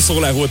 Toujours sur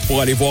la route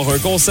pour aller voir un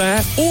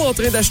concert ou en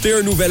train d'acheter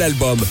un nouvel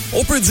album.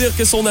 On peut dire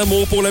que son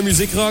amour pour la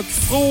musique rock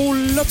frôle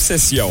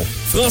l'obsession.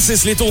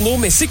 Francis Letourneau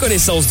met ses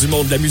connaissances du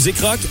monde de la musique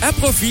rock à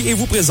profit et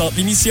vous présente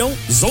l'émission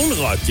Zone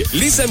Rock,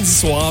 les samedis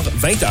soirs,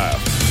 20h.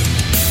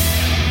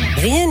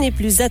 Rien n'est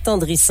plus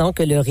attendrissant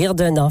que le rire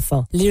d'un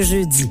enfant. Les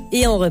jeudis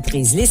et en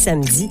reprise les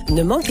samedis,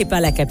 ne manquez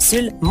pas la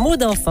capsule Mots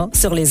d'enfant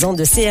sur les ondes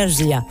de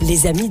CHGA.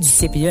 Les amis du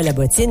CPE La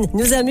Bottine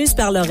nous amusent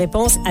par leurs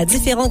réponses à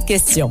différentes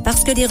questions.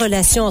 Parce que les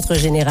relations entre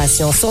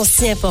générations sont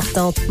si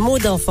importantes, Mots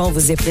d'enfant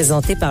vous est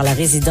présenté par la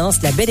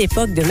résidence La Belle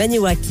Époque de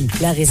Maniwaki.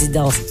 La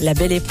résidence La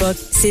Belle Époque,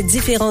 c'est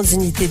différentes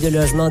unités de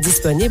logement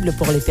disponibles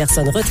pour les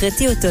personnes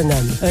retraitées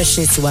autonomes. Un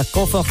chez-soi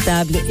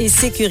confortable et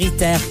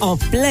sécuritaire en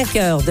plein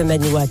cœur de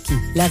Maniwaki.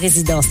 La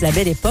résidence La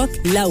Belle Époque,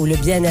 là où le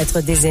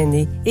bien-être des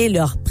aînés est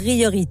leur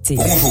priorité.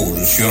 Bonjour,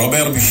 je suis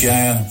Robert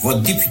Bussière,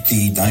 votre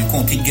député dans le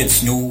comté de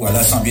Gatineau à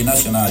l'Assemblée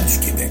nationale du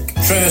Québec.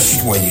 Chers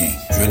citoyens,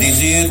 je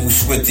désire vous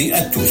souhaiter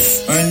à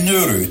tous un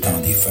heureux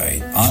temps des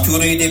fêtes,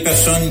 entouré des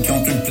personnes qui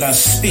ont une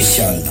place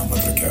spéciale dans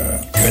votre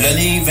cœur. Que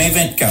l'année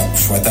 2024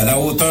 soit à la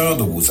hauteur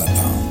de vos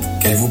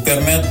attentes, qu'elle vous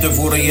permette de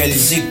vous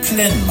réaliser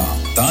pleinement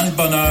dans le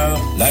bonheur,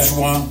 la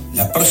joie,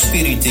 la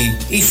prospérité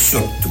et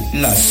surtout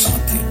la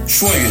santé.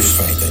 Joyeuses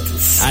fêtes à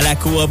tous. À la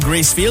Coop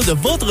Gracefield,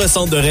 votre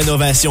centre de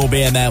rénovation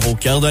BMR au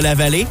cœur de la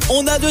vallée,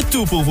 on a de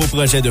tout pour vos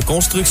projets de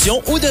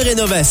construction ou de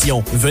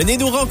rénovation. Venez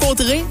nous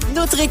rencontrer.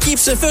 Notre équipe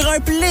se fera un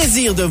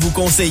plaisir de vous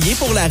conseiller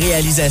pour la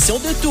réalisation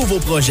de tous vos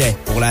projets.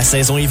 Pour la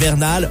saison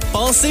hivernale,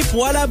 pensez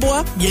poêle à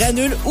bois,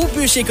 granules ou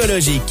bûches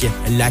écologiques.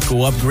 La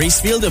Coop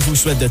Gracefield vous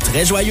souhaite de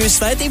très joyeuses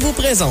fêtes et vous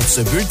présente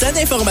ce bulletin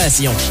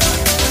d'information.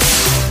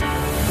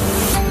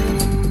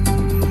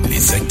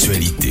 Les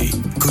actualités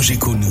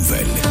Cogeco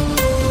Nouvelles.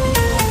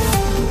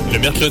 Le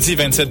mercredi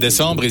 27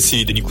 décembre,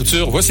 ici Denis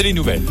Couture, voici les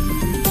nouvelles.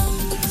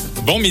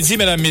 Bon midi,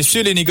 mesdames,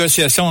 messieurs. Les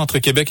négociations entre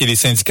Québec et les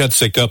syndicats du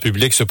secteur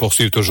public se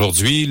poursuivent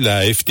aujourd'hui.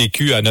 La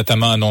FTQ a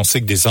notamment annoncé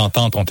que des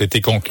ententes ont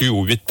été conclues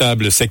aux 8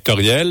 tables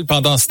sectorielles.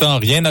 Pendant ce temps,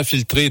 rien n'a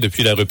filtré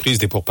depuis la reprise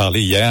des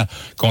pourparlers hier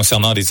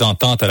concernant des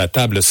ententes à la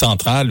table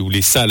centrale où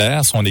les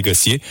salaires sont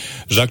négociés.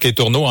 Jacques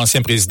Letourneau,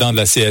 ancien président de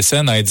la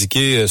CSN, a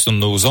indiqué sur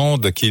nos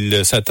ondes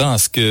qu'il s'attend à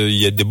ce qu'il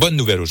y ait des bonnes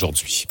nouvelles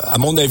aujourd'hui. À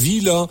mon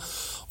avis, là,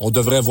 on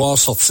devrait voir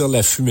sortir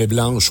la fumée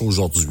blanche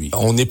aujourd'hui.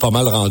 On est pas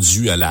mal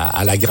rendu à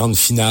la grande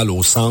finale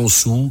au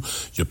sens où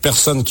il y a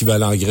personne qui va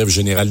aller en grève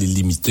générale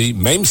illimitée,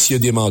 même s'il y a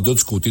des mandats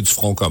du côté du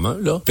Front commun,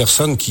 là.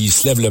 Personne qui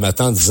se lève le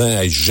matin en disant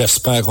hey, «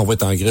 j'espère qu'on va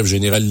être en grève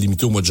générale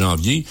illimitée au mois de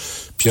janvier ».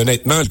 Puis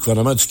honnêtement, le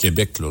gouvernement du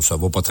Québec, là, ça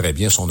va pas très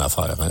bien son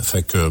affaire. Hein.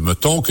 Fait que,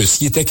 mettons que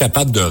s'il était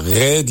capable de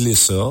régler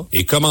ça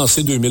et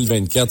commencer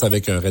 2024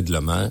 avec un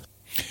règlement...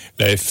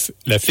 La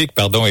FIC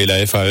et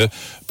la FAE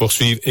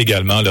poursuivent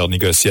également leurs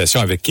négociations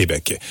avec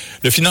Québec.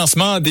 Le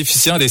financement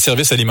déficient des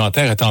services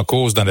alimentaires est en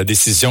cause dans la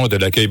décision de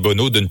l'accueil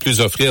Bono de ne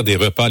plus offrir des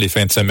repas les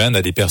fins de semaine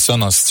à des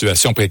personnes en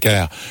situation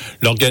précaire.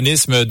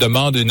 L'organisme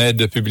demande une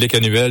aide publique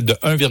annuelle de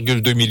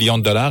 1,2 million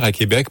de dollars à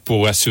Québec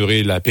pour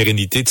assurer la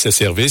pérennité de ce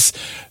service.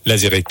 La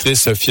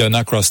directrice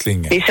Fiona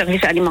Crossling. Les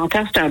services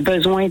alimentaires, c'est un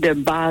besoin de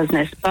base,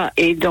 n'est-ce pas?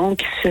 Et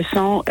donc, ce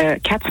sont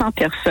 400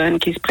 personnes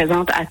qui se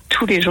présentent à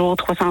tous les jours,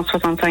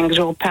 365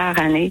 jours par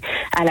année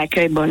à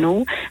l'accueil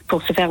Bono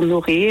pour se faire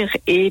nourrir.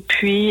 Et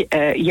puis,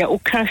 il n'y a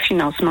aucun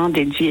financement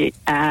dédié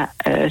à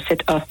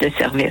cette offre de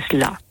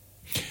service-là.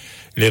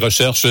 Les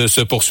recherches se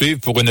poursuivent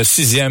pour une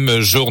 6e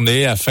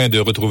journée afin de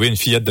retrouver une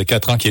fillette de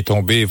 4 ans qui est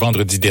tombée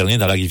vendredi dernier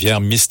dans la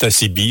rivière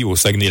Mistassini au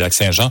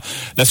Saguenay-Lac-Saint-Jean.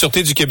 La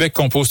Sûreté du Québec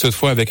compose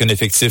toutefois avec un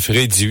effectif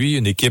réduit.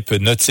 Une équipe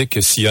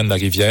nautique sillonne la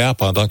rivière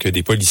pendant que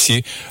des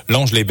policiers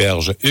longent les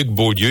berges. Hugues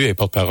Beaulieu est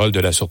porte-parole de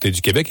la Sûreté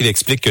du Québec. Il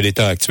explique que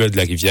l'état actuel de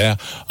la rivière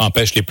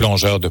empêche les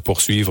plongeurs de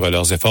poursuivre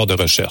leurs efforts de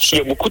recherche. Il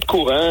y a beaucoup de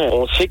courants.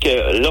 On sait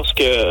que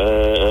lorsque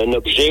un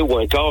objet ou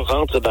un corps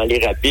rentre dans les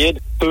rapides,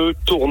 peut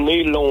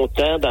tourner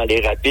longtemps dans les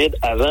rapides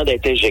avant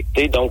d'être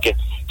éjecté. Donc,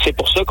 c'est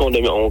pour ça qu'on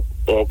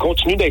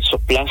continue d'être sur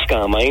place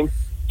quand même.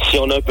 Si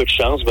on a un peu de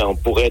chance, on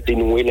pourrait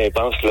dénouer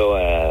l'impasse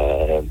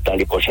dans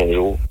les prochains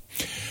jours.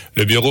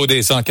 Le Bureau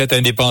des enquêtes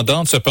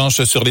indépendantes se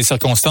penche sur les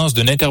circonstances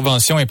d'une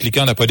intervention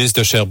impliquant la police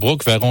de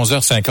Sherbrooke vers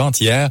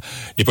 11h50 hier.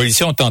 Les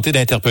policiers ont tenté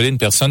d'interpeller une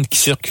personne qui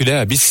circulait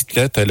à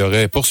bicyclette. Elle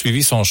aurait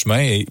poursuivi son chemin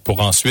et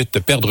pour ensuite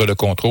perdre le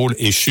contrôle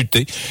et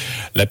chuter.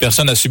 La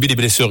personne a subi des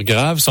blessures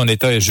graves. Son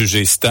état est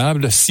jugé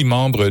stable. 6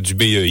 membres du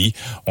BEI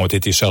ont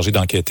été chargés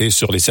d'enquêter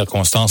sur les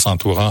circonstances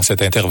entourant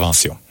cette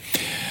intervention.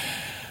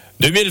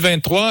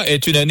 2023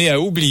 est une année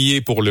à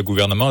oublier pour le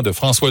gouvernement de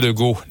François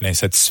Legault.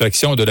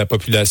 L'insatisfaction de la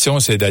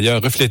population s'est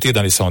d'ailleurs reflétée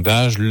dans les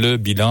sondages. Le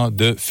bilan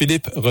de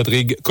Philippe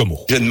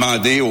Rodrigue-Comeau. J'ai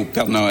demandé au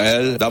Père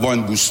Noël d'avoir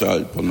une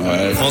boussole pour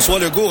Noël. François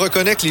Legault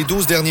reconnaît que les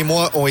 12 derniers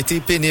mois ont été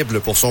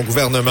pénibles pour son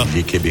gouvernement.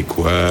 Les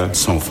Québécois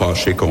sont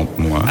fâchés contre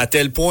moi. À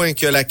tel point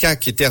que la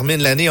CAQ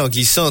termine l'année en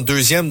glissant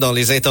 2e dans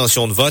les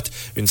intentions de vote.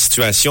 Une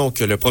situation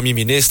que le premier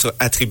ministre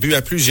attribue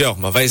à plusieurs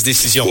mauvaises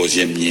décisions.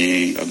 3e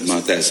lien,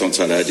 augmentation de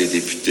salaire des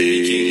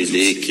députés,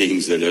 les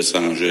Kings de Los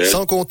Angeles.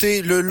 Sans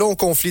compter le long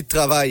conflit de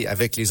travail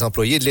avec les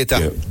employés de l'État.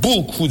 Il y a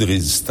beaucoup de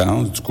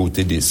résistance du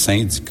côté des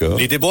syndicats.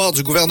 Les déboires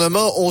du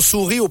gouvernement ont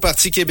souri au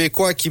Parti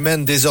québécois qui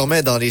mène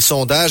désormais dans les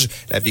sondages.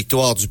 La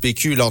victoire du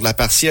PQ lors de la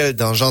partielle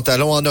dans Jean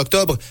Talon en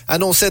octobre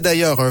annonçait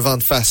d'ailleurs un vent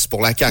de face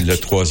pour la CAQ. Le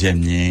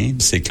 3e lien,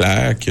 c'est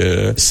clair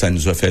que ça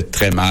nous a fait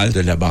très mal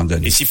de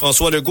l'abandonner. Et si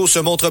François Legault se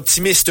montre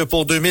optimiste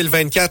pour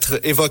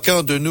 2024,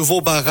 évoquant de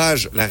nouveaux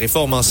barrages, la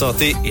réforme en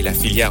santé et la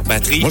filière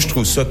batterie. Moi, je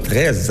trouve ça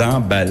très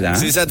emballant.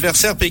 Ses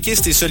adversaires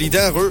péquistes et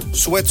solidaires, eux,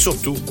 souhaitent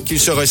surtout qu'ils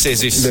se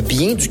ressaisissent. Le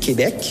bien du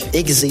Québec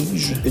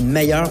exige une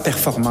meilleure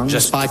performance.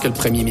 J'espère que le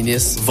premier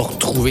ministre va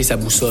retrouver sa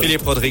boussole.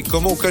 Philippe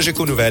Rodrigue-Comeau,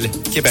 Cogeco Nouvelles,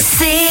 Québec.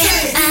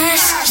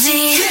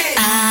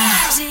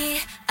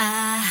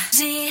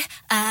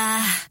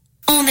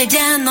 On est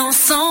bien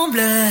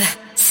ensemble.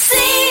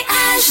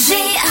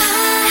 C-H-G-A.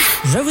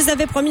 Je vous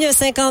avais promis un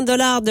 50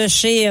 $ de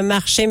chez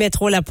Marché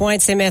Métro La Pointe.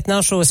 C'est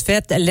maintenant chose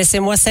faite.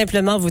 Laissez-moi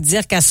simplement vous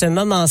dire qu'à ce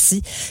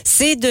moment-ci,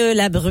 c'est de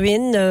la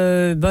bruine,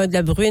 de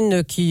la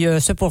bruine qui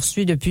se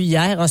poursuit depuis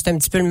hier. C'est un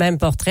petit peu le même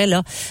portrait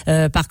là.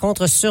 Par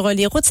contre, sur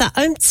les routes, ça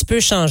a un petit peu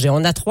changé.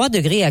 On a 3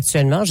 degrés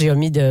actuellement. J'ai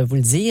omis de vous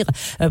le dire.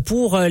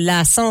 Pour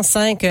la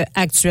 105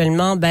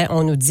 actuellement,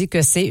 on nous dit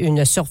que c'est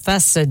une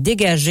surface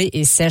dégagée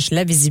et sèche.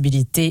 La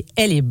visibilité,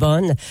 elle est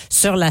bonne.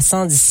 Sur la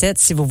 117,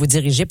 si vous vous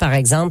dirigez par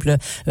exemple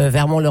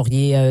vers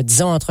Mont-Laurier,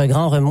 disons entre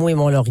Grand Remous et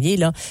Mont-Laurier,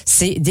 là,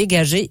 c'est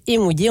dégagé et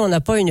mouillé. On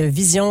n'a pas une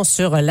vision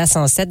sur la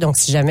 107, donc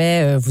si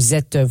jamais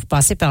vous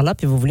passez par là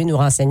puis vous voulez nous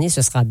renseigner,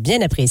 ce sera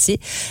bien apprécié.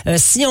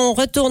 Si on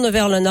retourne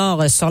vers le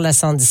nord sur la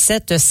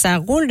 117, ça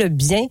roule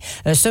bien.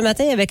 Ce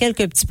matin, il y avait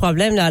quelques petits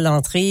problèmes là, à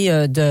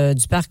l'entrée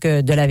du parc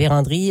de la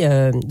Vérandrie,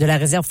 de la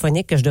réserve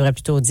phonique, que je devrais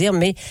plutôt dire,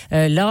 mais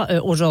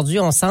là, aujourd'hui,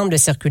 on semble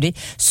circuler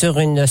sur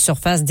une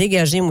surface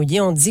dégagée,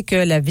 mouillée. On dit que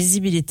la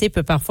visibilité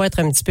peut parfois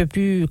être un petit peu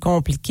plus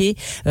compliquée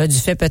du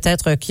fait peut-être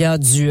qu'il y a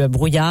du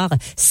brouillard.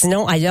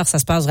 Sinon, ailleurs, ça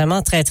se passe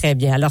vraiment très, très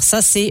bien. Alors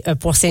ça, c'est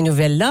pour ces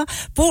nouvelles-là.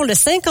 Pour le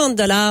 50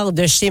 $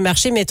 de chez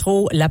Marché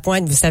Métro La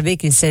Pointe, vous savez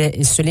qu'ils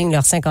soulignent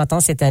leurs 50 ans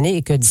cette année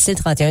et que d'ici le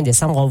 31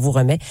 décembre, on vous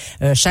remet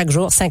chaque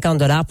jour 50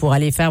 $ pour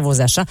aller faire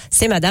vos achats.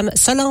 C'est Madame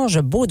Solange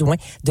Baudouin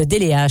de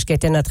Déléage qui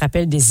était notre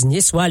appel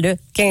désigné, soit le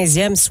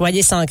 15e.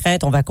 Soyez sans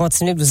crainte, on va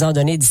continuer de vous en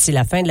donner d'ici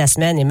la fin de la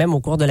semaine et même au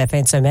cours de la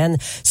fin de semaine.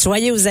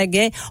 Soyez aux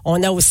aguets.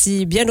 On a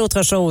aussi bien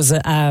d'autres choses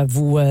à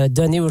vous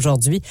donner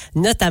aujourd'hui,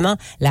 notamment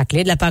la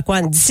clé de la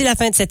Pacoane d'ici la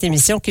fin de cette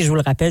émission qui, je vous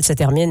le rappelle, se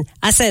termine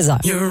à 16h.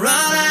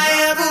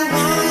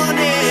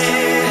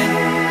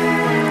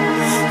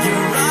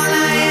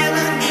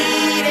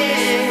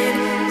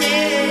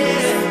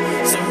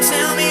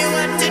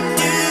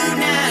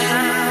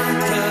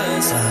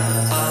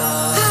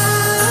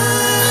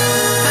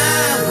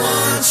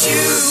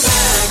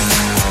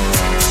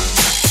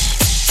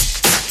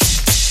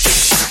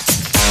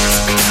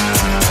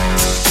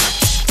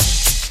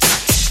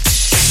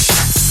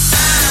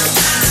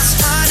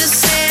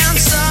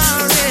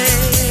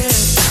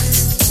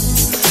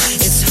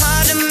 It's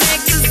hard to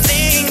make the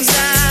thing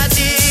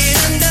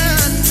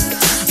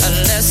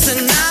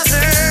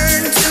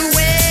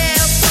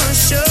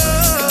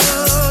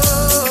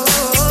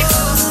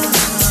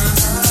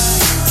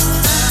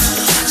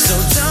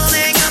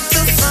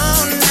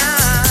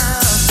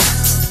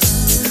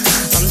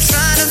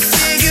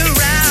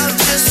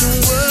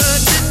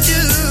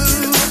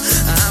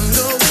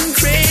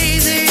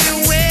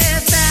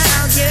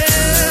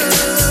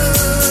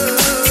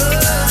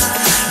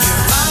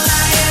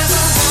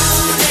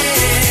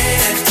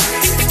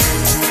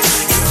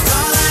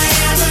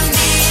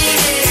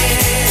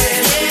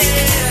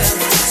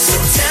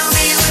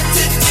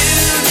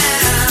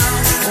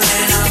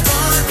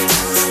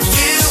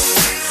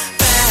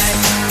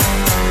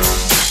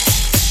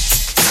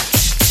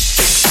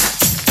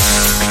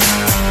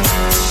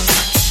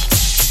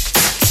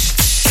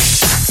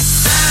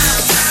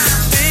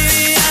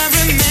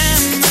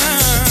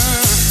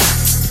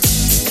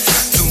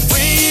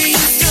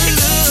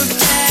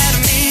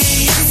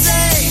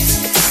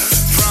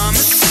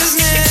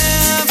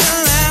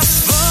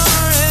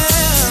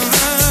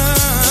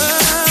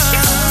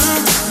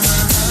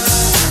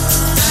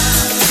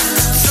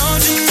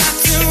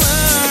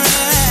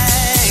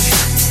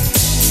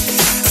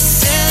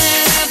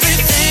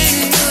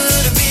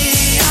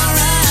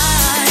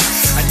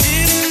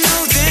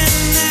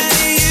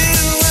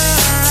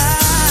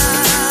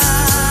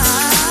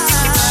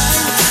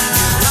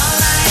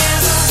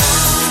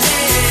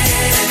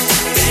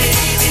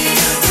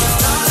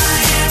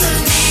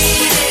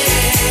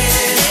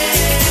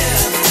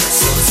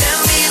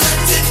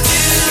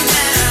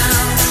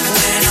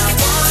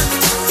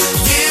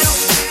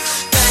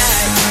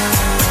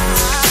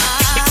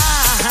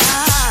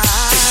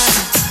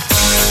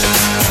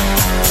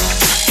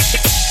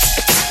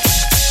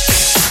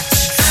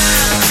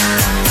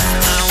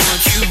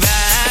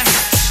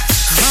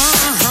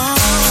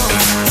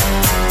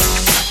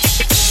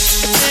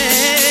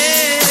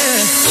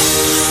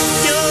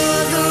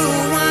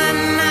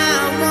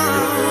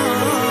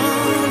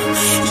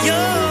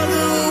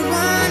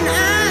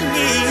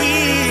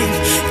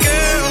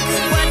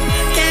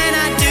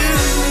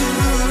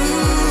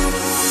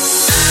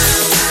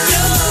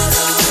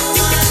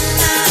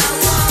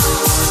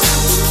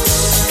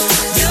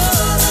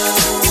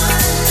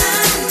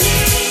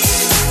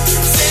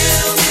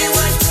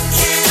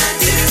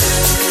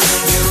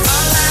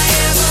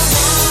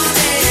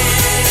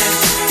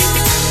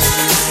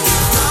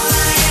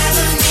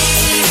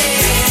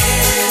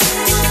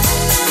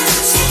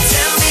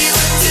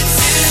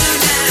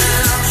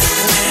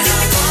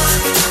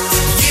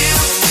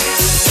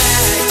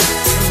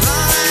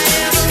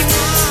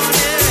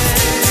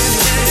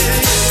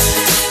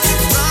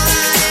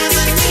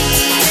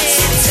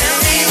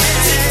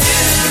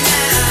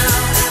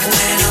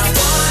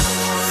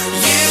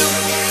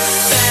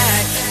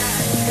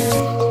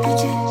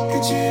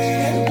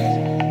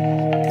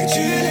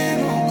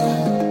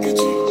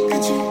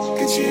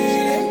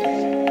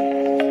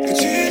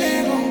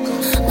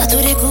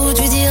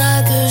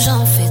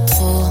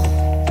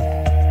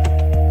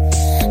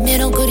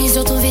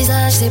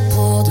c'est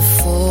pour de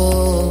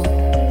faux.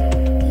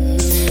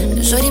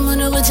 Le joli mot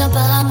ne retient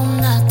pas mon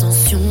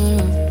attention.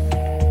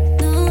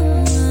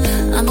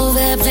 Un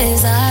mauvais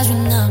présage,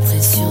 une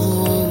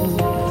impression.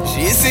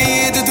 J'ai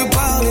essayé de te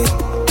parler,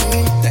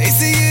 t'as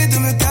essayé de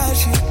me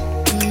cacher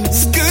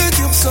ce que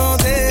tu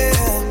ressentais.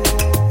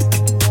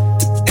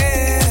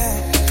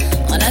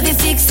 On avait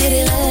fixé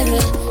les règles,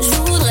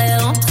 je voudrais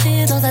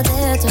rentrer dans ta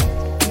tête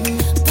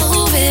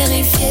pour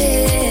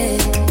vérifier.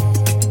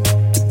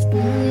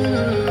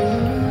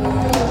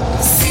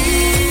 Si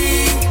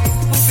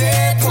on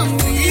s'est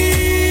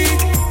promis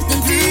de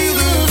ne plus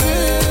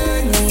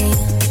revenir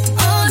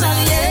en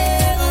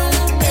arrière,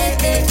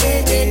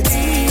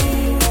 dis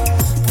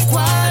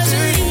pourquoi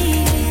je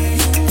lis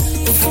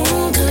au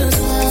fond de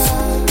toi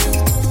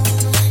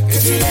que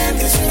tu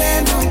l'aimes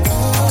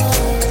encore,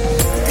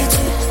 que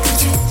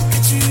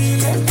tu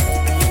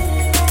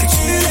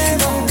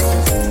l'aimes encore,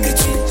 que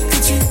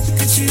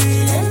tu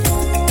l'aimes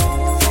encore.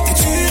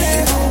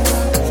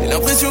 J'ai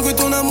l'impression que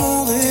ton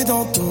amour est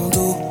dans ton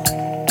dos.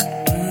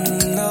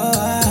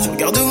 Je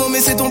regarde devant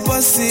mais c'est ton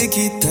passé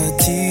qui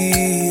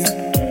t'attire.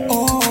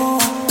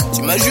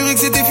 Tu m'as juré que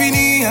c'était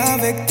fini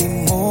avec tes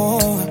mots.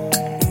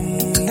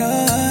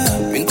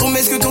 Une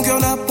promesse que ton cœur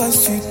n'a pas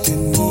su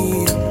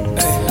tenir.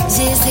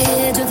 J'ai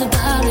essayé de te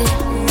parler,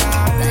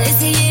 t'as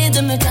essayé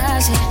de me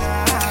cacher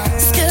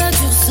ce que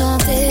tu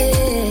ressentais.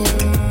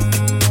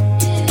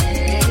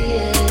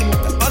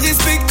 T'as pas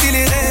respecté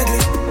les règles,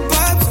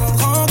 pas besoin de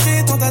rentrer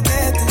dans ta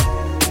tête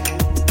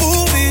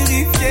pour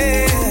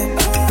vérifier.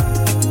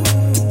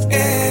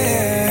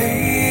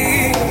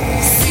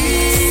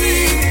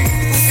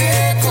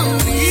 C'est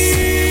promis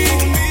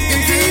de ne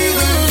plus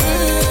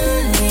revenir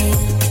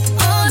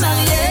en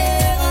arrière,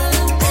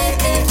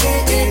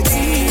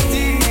 dis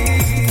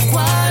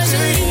pourquoi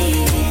je lis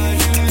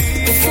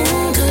au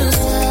fond de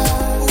toi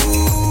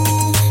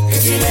que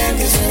tu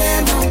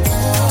l'aimes encore.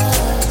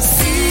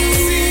 Si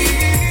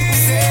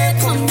c'est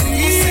promis de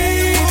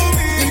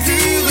ne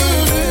plus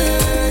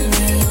revenir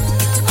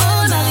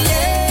en arrière,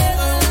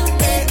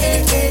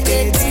 dis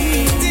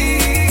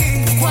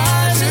pourquoi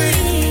je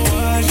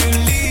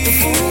lis au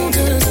fond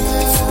de toi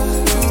que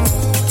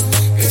tu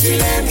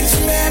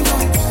l'aimes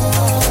encore,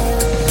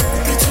 que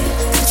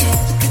tu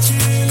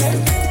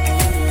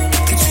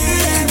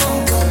l'aimes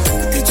encore,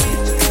 que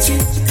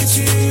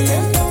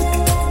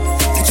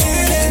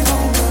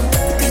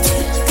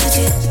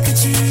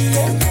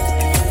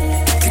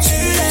tu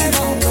l'aimes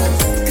encore.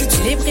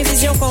 Les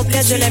prévisions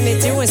complètes de la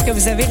météo, est-ce que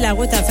vous avez de la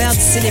route à faire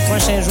d'ici les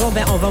prochains jours?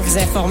 On va vous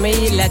informer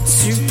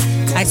là-dessus.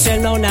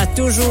 Actuellement, on a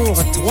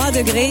toujours 3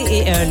 degrés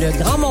et le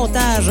grand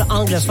montage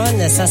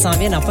anglophone, ça s'en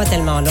vient dans pas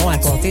tellement long à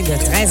compter de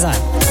 13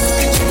 heures.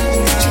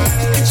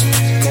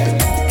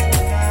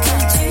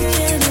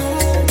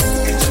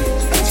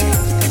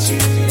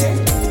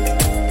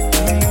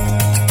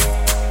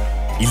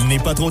 Il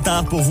n'est pas trop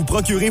tard pour vous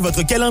procurer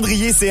votre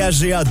calendrier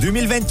CHGA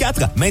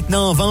 2024,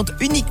 maintenant en vente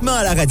uniquement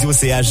à la radio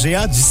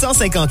CHGA du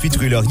 158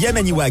 rue Laurier,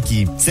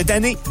 Maniwaki. Cette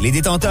année, les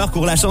détenteurs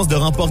courent la chance de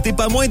remporter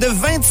pas moins de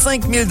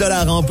 25 000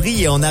 $ en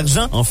prix et en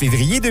argent en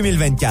février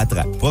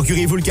 2024.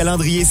 Procurez-vous le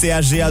calendrier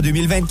CHGA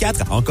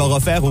 2024, encore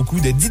offert au coût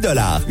de 10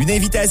 $. Une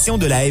invitation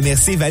de la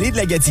MRC Vallée de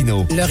la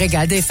Gatineau. Le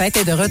régal des fêtes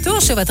est de retour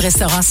chez votre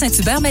restaurant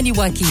Saint-Hubert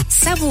Maniwaki.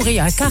 Savourez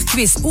un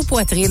quart-cuisse ou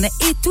poitrine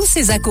et tous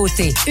ses à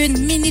côté. Une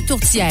mini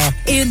tourtière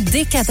et une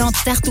décadente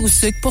tarte au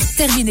sucre pour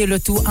terminer le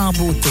tout en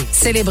beauté.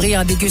 Célébrez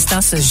en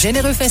dégustant ce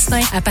généreux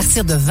festin à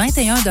partir de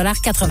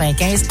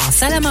 21,95 $ en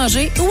salle à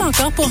manger ou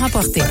encore pour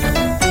emporter.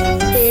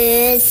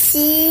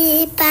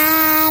 Petit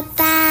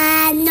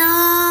Papa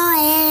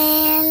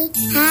Noël,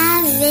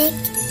 avec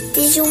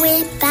des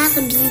jouets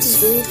Barbie,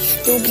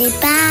 n'oublie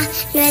pas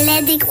le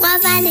lait des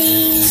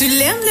Trois-Vallées. Tu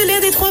l'aimes, le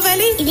lait des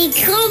Trois-Vallées? Il est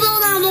trop bon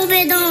dans mon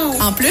bédon.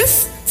 En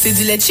plus, c'est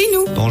du lait de chez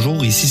nous.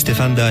 Bonjour, ici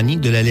Stéphane Dany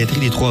de la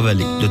laiterie des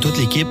Trois-Vallées. De toute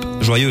l'équipe,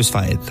 joyeuses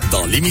fêtes.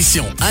 Dans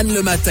l'émission Anne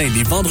le matin,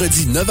 les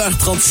vendredis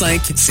 9h35,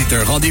 c'est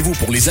un rendez-vous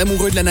pour les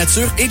amoureux de la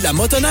nature et de la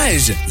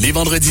motoneige. Les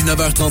vendredis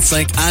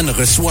 9h35, Anne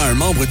reçoit un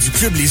membre du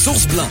club Les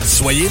Ours Blancs.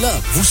 Soyez là,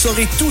 vous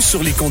saurez tout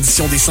sur les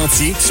conditions des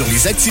sentiers, sur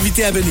les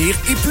activités à venir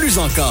et plus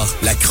encore.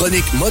 La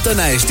chronique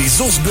motoneige des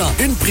Ours Blancs,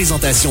 une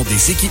présentation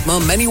des équipements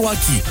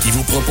Maniwaki qui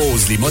vous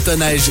propose les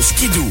motoneiges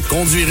skidoo.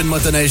 Conduire une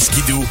motoneige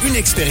skidoo, une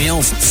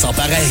expérience sans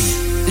pareil.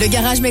 Le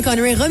Garage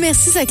McConroy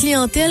remercie sa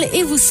clientèle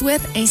et vous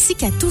souhaite, ainsi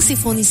qu'à tous ses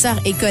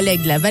fournisseurs et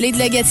collègues de la Vallée de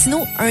la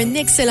Gatineau, un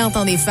excellent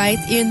temps des fêtes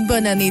et une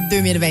bonne année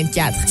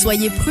 2024.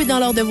 Soyez prudents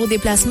lors de vos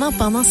déplacements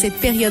pendant cette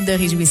période de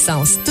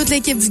réjouissance. Toute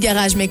l'équipe du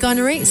Garage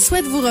McConroy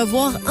souhaite vous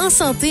revoir en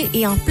santé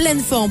et en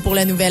pleine forme pour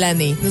la nouvelle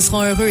année. Nous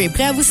serons heureux et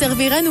prêts à vous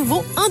servir à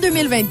nouveau en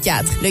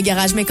 2024. Le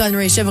Garage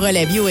McConroy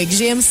Chevrolet Buick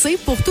GMC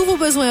pour tous vos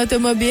besoins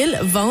automobiles,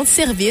 vente,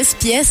 services,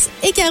 pièces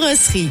et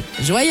carrosserie.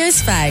 Joyeuses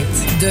fêtes!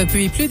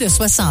 Depuis plus de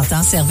 60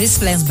 ans, Service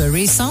Flair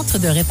Lansbury, centre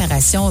de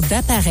réparation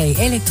d'appareils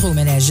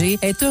électroménagers,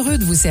 est heureux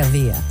de vous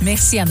servir.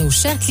 Merci à nos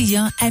chers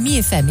clients, amis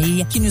et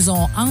familles qui nous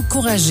ont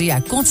encouragés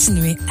à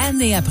continuer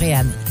année après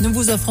année. Nous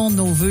vous offrons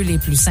nos vœux les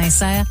plus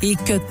sincères et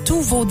que tous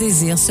vos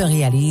désirs se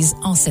réalisent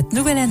en cette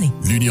nouvelle année.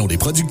 L'Union des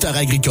producteurs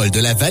agricoles de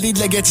la vallée de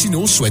la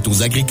Gatineau souhaite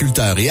aux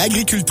agriculteurs et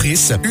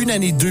agricultrices une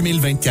année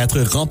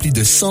 2024 remplie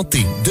de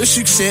santé, de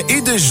succès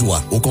et de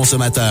joie. Aux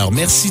consommateurs,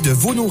 merci de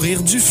vous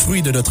nourrir du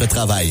fruit de notre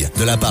travail.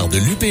 De la part de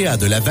l'UPA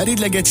de la vallée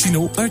de la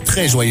Gatineau, un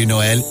très joyeux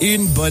Noël et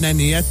une bonne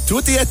année à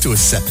toutes et à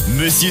tous.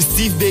 Monsieur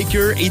Steve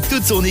Baker et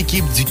toute son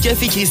équipe du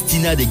Café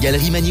Christina des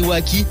Galeries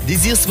Maniwaki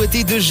désirent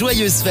souhaiter de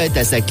joyeuses fêtes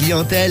à sa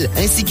clientèle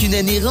ainsi qu'une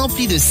année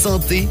remplie de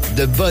santé,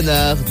 de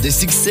bonheur, de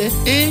succès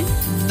et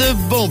de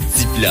bons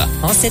petits plats.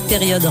 En cette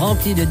période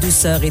remplie de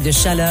douceur et de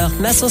chaleur,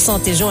 Masso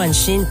Santé Joanne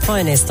Chine prend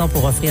un instant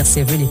pour offrir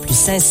ses vœux les plus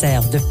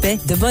sincères de paix,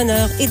 de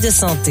bonheur et de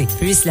santé.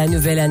 Puisse la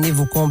nouvelle année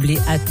vous combler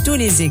à tous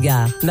les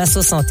égards.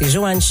 Masso Santé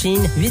Joanne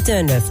Chine,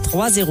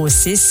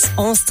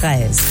 819-306-1113.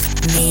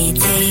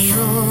 Météo.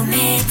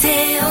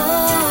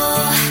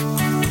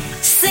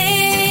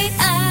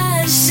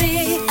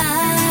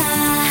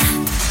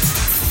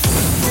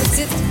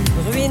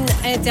 Ruine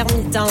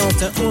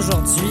intermittente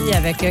aujourd'hui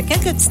avec quelques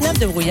petites nappes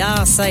de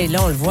brouillard, ça et là,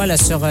 on le voit là,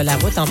 sur la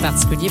route, en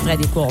particulier près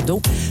des cours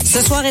d'eau.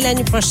 Ce soir et la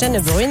nuit prochaine,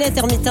 ruine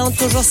intermittente,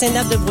 toujours ces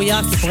nappes de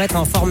brouillard qui pourraient être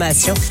en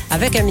formation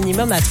avec un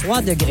minimum à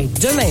 3 degrés.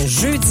 Demain,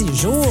 jeudi,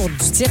 jour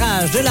du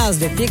tirage de l'as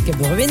de pique,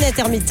 ruine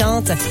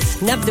intermittente,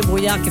 nappes de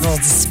brouillard qui vont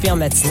se dissiper en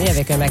matinée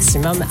avec un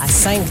maximum à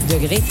 5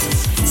 degrés.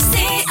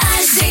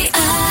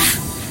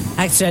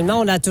 Actuellement,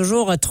 on a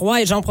toujours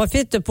 3 et j'en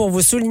profite pour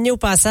vous souligner au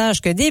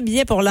passage que des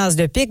billets pour l'As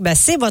de pique,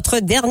 c'est votre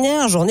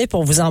dernière journée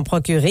pour vous en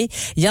procurer.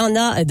 Il y en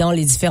a dans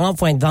les différents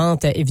points de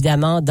vente,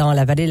 évidemment, dans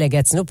la vallée de la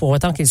Gatineau, pour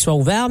autant qu'ils soient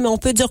ouverts, mais on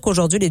peut dire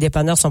qu'aujourd'hui, les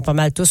dépanneurs sont pas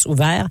mal tous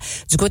ouverts.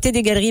 Du côté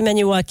des Galeries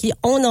Maniwaki,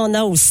 on en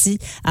a aussi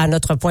à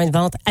notre point de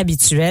vente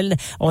habituel.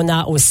 On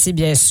a aussi,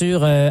 bien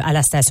sûr, à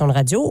la station de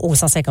radio, au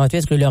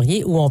 158 rue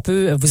Laurier, où on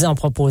peut vous en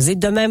proposer.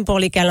 De même pour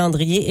les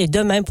calendriers et de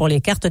même pour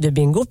les cartes de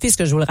bingo,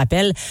 puisque je vous le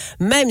rappelle,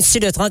 même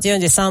si le 31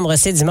 décembre,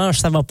 c'est dimanche,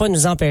 ça va pas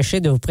nous empêcher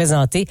de vous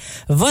présenter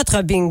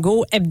votre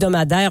bingo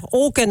hebdomadaire.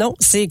 Oh que non,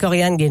 c'est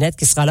Corianne Guénette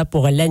qui sera là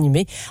pour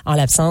l'animer en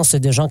l'absence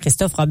de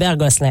Jean-Christophe Robert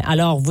Gosselin.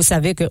 Alors, vous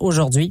savez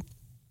qu'aujourd'hui,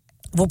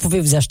 vous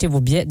pouvez vous acheter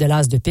vos billets de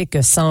l'As de pique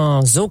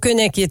sans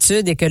aucune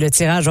inquiétude et que le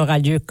tirage aura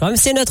lieu, comme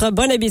c'est notre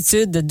bonne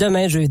habitude,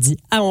 demain jeudi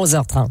à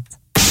 11h30.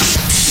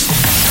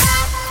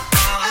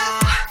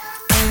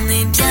 On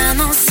est bien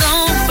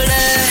ensemble.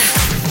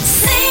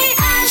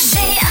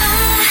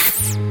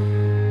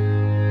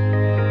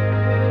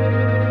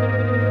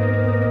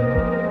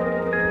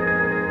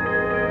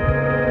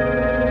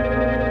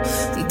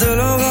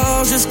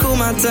 Jusqu'au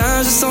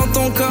matin, je sens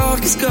ton corps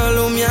qui se colle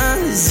au mien,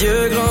 les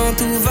yeux grands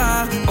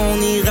ouverts,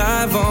 on y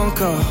rêve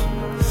encore.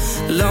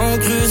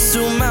 L'encre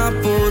sur ma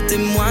peau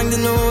témoigne de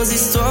nos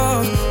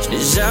histoires, je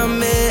n'ai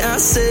jamais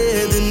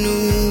assez de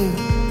nous.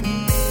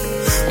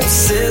 On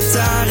s'est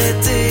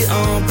arrêté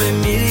en plein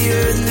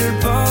milieu de nulle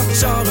part,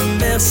 j'en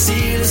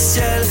remercie le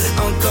ciel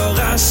encore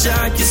à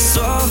chaque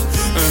soir.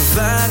 Un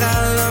verre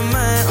à la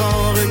main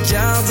en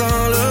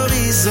regardant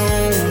l'horizon.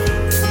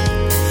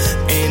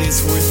 And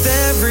it's worth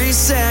every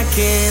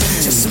second.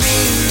 Just me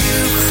and you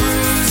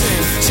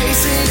cruising,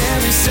 chasing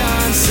every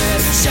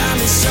sunset.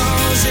 Jamais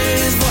changé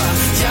de voie,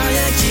 y'a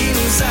rien qui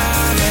nous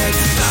arrête.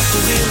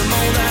 Parcourir le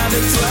monde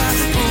avec toi,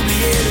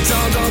 oublier le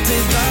temps dans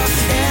tes bras.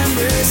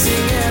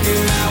 Embracing every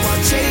night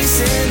while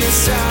chasing the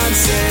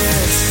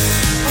sunset.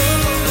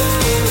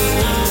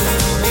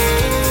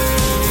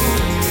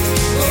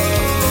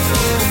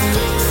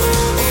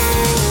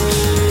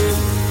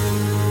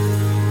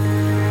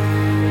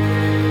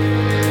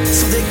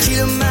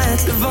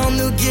 Kilomètres, le vent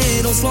nous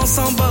guide, on se lance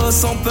en bas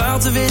sans peur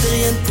du vide,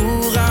 rien ne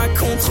pourra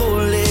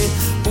contrôler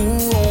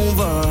où on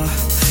va.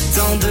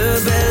 Tant de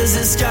belles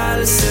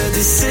escales se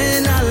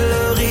dessinent à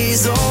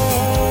l'horizon.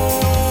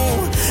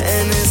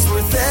 And it's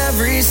worth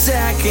every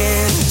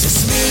second.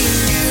 Just me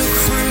and you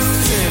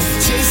cruising,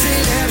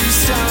 chasing every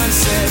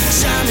sunset.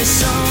 Jamais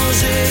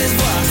changé de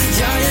voie,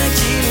 y'a rien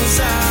qui nous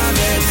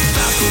arrête.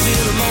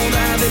 Parcourir le monde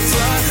avec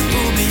toi,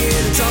 oublier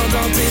le temps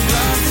dans tes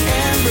bras.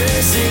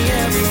 Embracing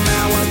every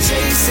night while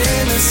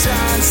chasing the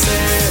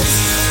sunset.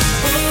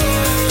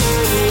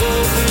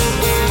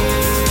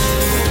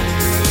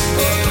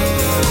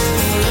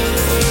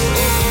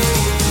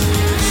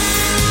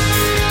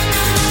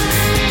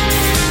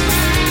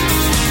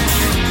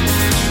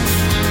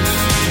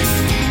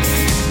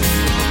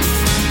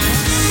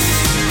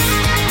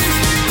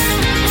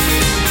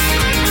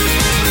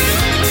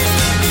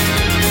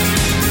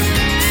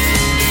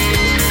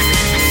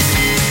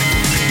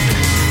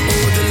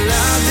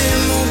 Au-delà des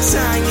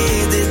montagnes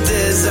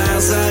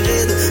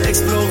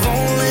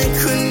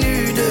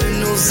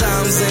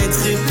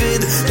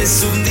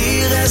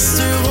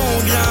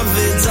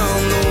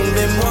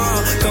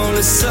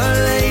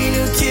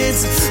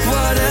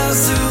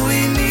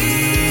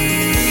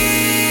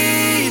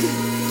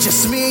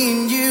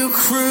you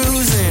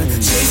cruising,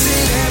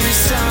 chasing every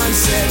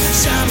sunset.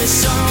 Jamais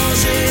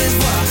changer de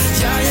voie,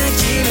 y'a rien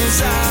qui nous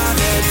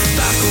arrête.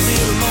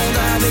 Parcourir le monde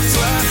avec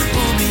toi,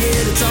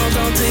 oublier le temps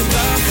dans tes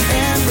bras.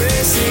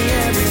 Embracing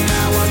every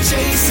now while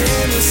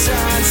chasing the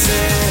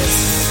sunsets.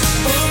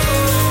 Oh, oh,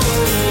 oh,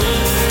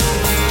 oh.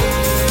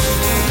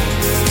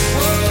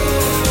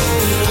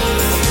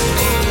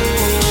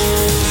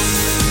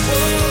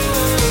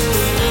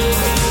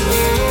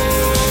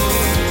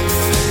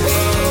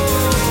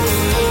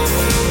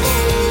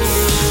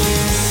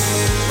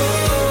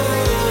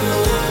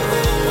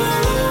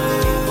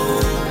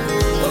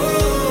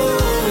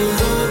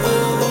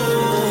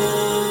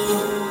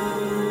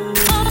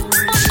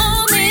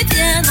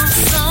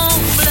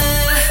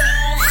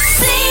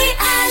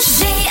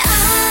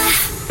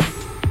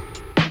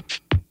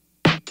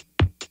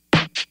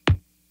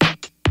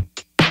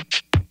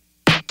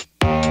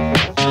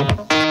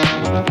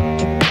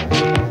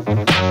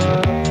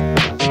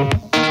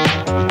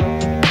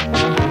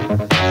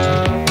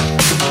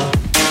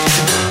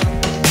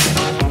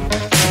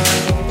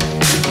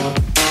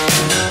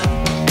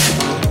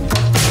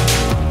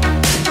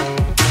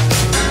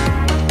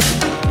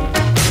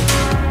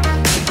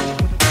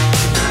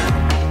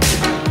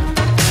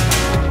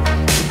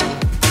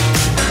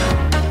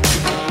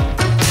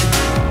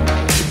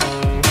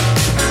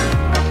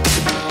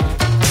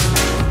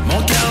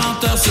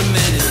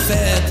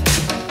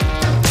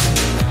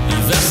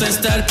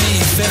 s'installe puis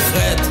il fait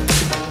fret.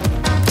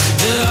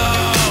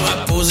 Dehors, à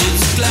poser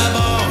du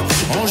clabard,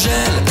 on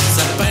gèle,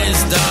 ça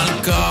pince dans le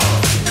corps.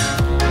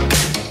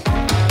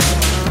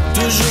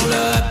 Toujours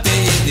là à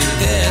payer des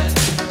dettes.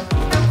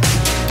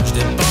 Je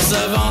dépense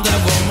avant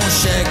d'avoir mon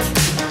chèque.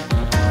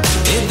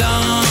 Et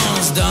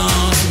danse,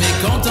 mes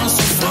comptes en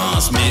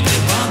souffrance, mes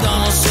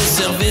dépendances au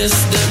service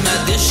de ma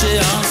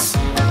déchéance.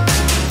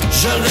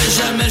 J'aurai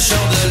jamais le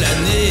char de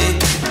l'année,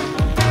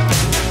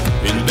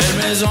 une belle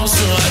maison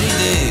sur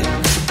Holiday.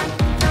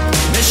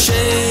 Mais je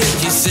sais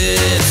qui c'est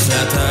sur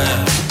la terre,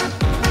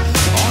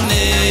 on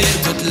est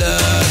tous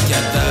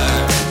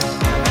locataires.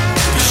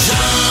 Puis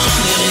j'en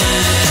ai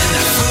rien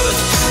à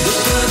foutre de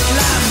toute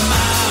la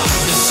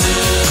marde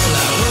sur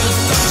la route.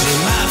 Tant que j'ai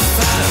ma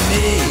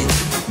famille,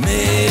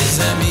 mes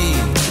amis,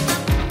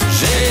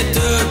 j'ai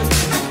tout.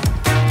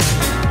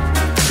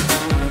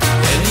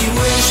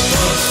 Anyway, j'suis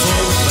pas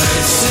trop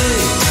pressé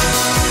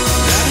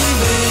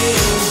d'arriver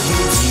au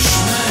bout du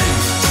chemin.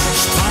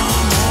 J'prends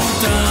mon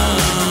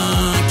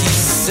temps, qui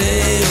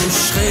sait où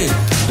j'serai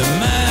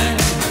demain.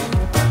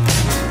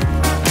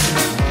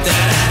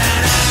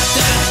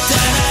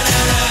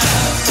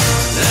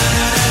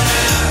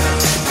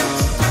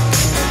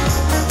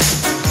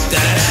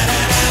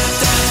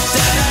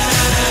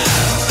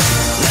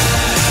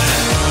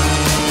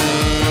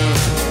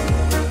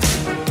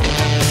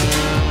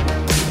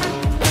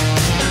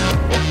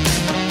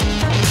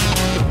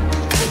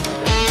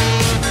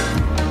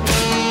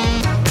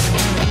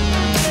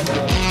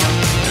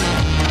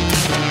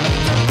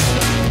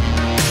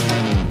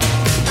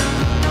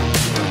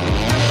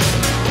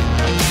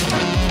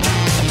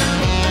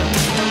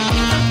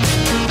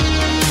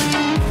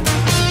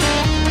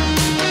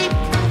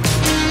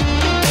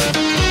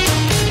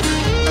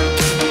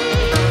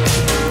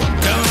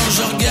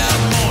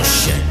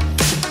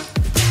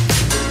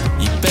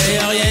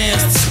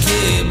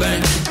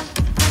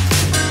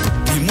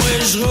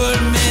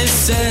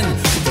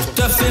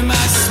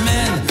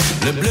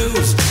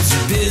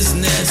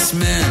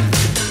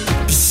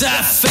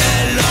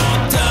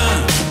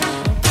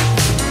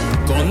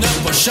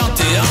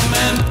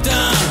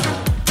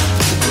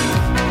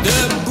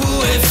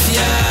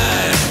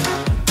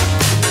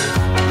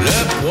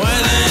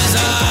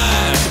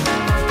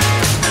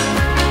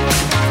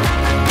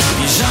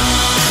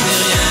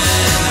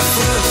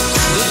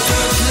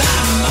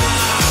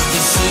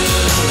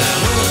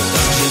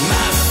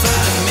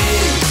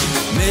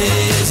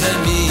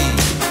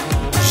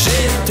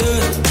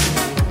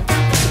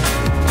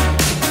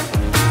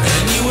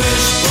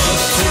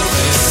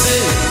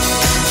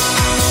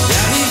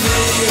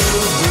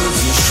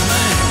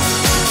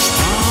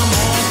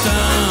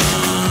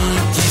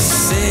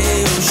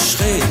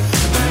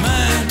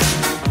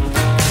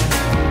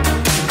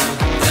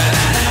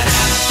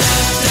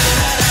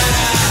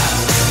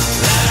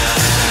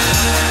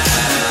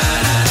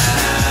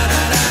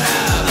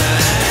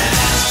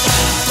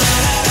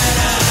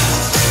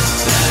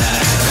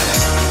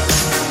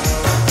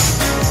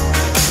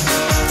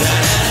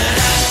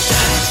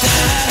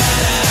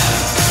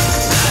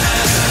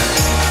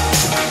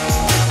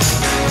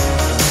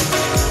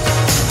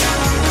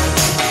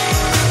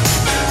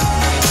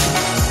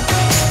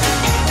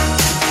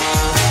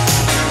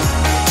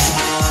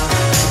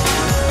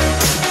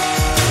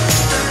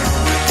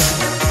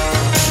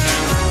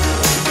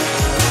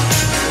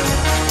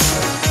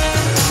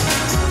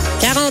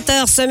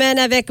 semaine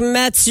avec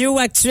Mathieu.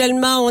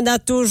 Actuellement, on a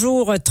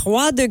toujours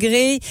 3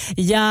 degrés.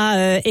 Il y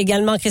a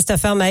également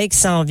Christopher Maé qui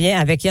s'en vient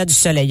avec il y a du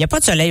soleil. Il n'y a pas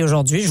de soleil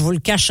aujourd'hui, je vous le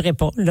cacherai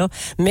pas, là.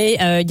 Mais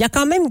il y a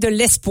quand même de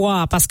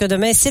l'espoir parce que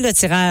demain, c'est le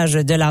tirage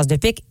de l'As de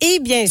pique. Et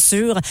bien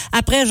sûr,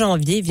 après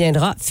janvier,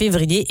 viendra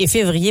février. Et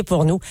février,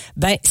 pour nous,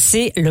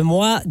 c'est le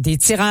mois des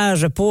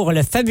tirages pour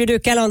le fabuleux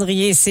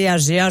calendrier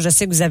CHGA. Je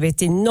sais que vous avez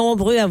été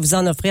nombreux à vous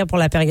en offrir pour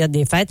la période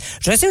des fêtes.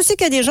 Je sais aussi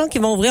qu'il y a des gens qui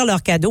vont ouvrir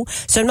leurs cadeaux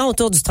seulement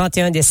autour du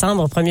 31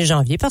 décembre au 1er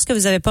janvier parce que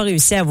vous n'avez pas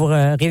réussi à vous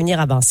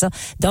réunir avant ça.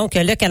 Donc,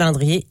 le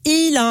calendrier,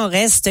 il en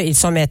reste. Ils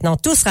sont maintenant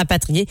tous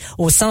rapatriés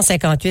au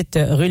 158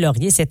 rue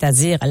Laurier,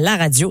 c'est-à-dire la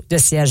radio de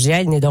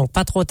CHGA. Il n'est donc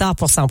pas trop tard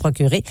pour s'en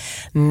procurer,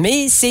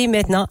 mais c'est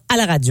maintenant à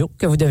la radio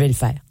que vous devez le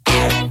faire.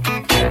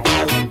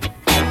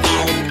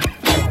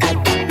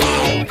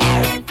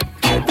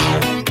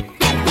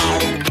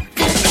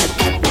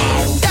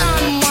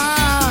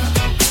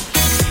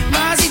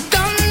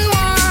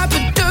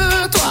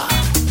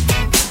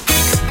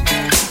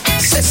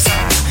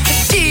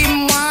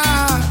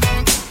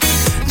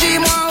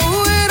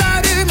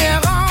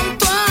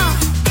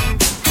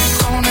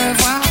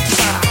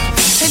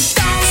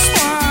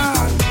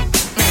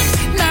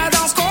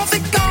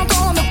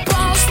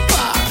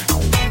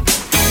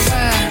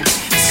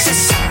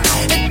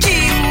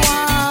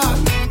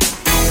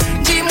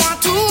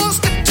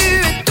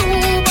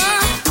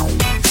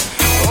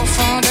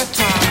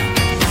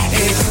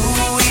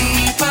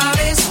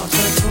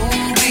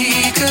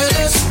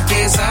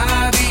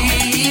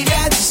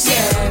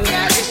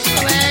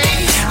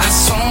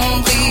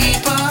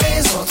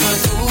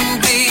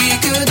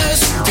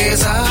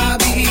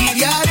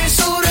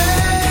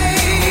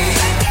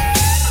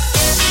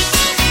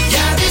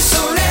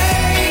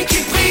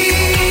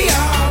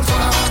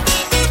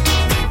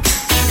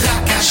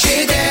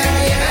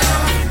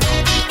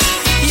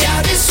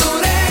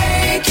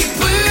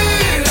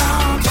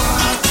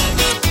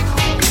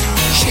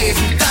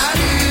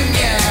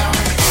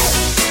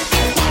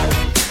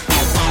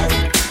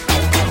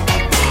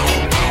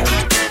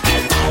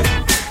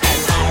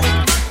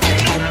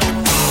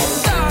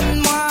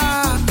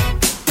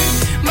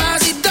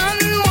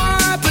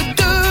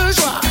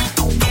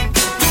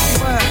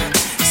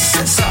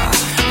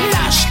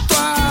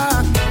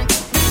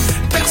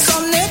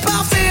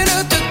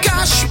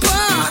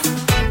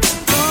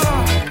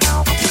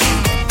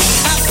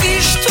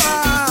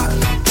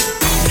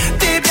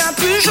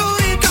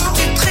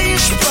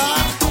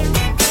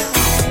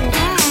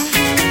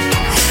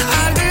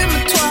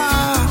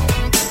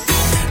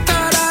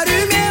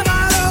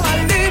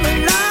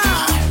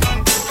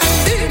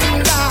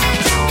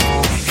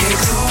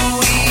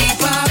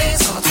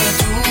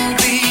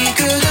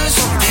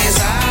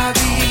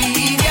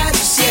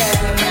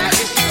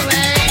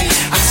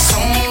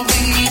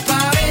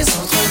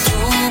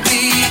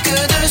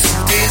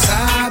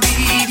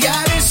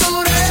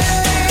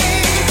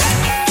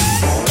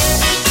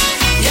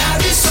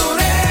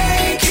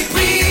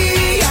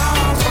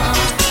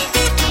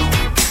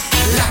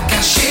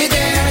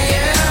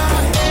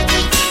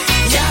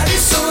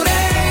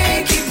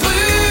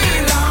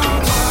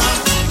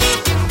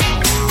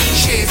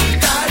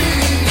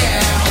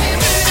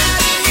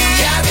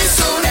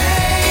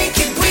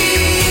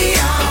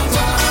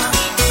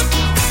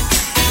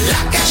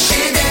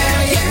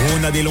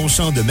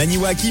 De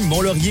Maniwaki,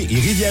 Mont-Laurier et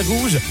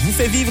Rivière-Rouge vous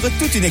fait vivre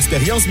toute une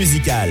expérience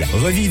musicale.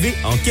 Revivez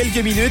en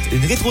quelques minutes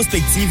une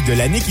rétrospective de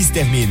l'année qui se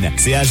termine.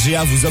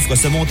 CHGA vous offre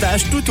ce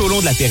montage tout au long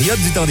de la période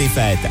du temps des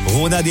fêtes.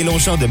 Rona des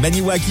Longchamps de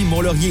Maniwaki,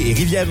 Mont-Laurier et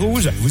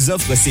Rivière-Rouge vous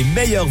offre ses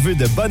meilleurs vœux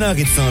de bonheur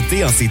et de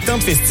santé en ces temps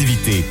de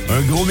festivités.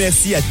 Un gros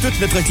merci à toute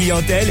notre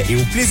clientèle et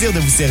au plaisir de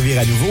vous servir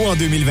à nouveau en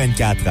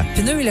 2024.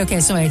 Pneus et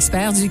location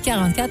expert du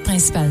 44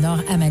 Principal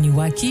Nord à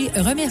Maniwaki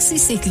remercie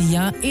ses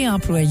clients et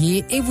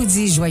employés et vous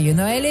dit joyeux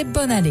Noël et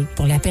bonne année.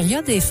 Pour la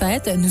période des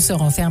fêtes, nous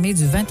serons fermés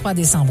du 23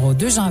 décembre au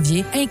 2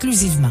 janvier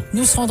inclusivement.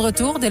 Nous serons de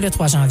retour dès le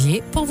 3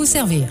 janvier pour vous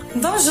servir.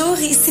 Bonjour,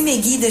 ici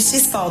Meggy de chez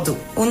Sport d'eau.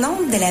 Au nom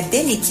de la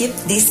belle équipe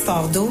des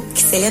Sports d'eau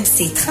qui célèbre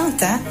ses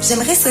 30 ans,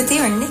 j'aimerais souhaiter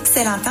un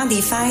excellent temps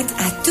des fêtes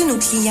à tous nos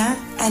clients,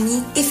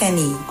 amis et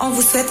familles. On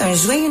vous souhaite un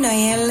joyeux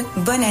Noël,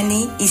 bonne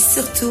année et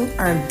surtout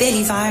un bel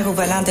hiver au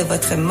volant de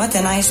votre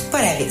motoneige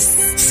Polaris.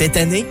 Cette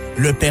année,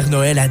 le Père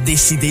Noël a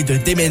décidé de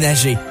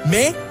déménager,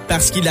 mais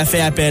parce qu'il a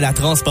fait appel à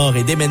Transport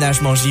et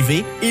Déménagement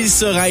JV, il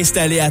sera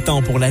installé à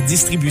temps pour la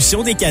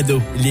distribution des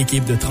cadeaux.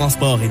 L'équipe de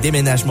Transport et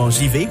Déménagement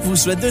JV vous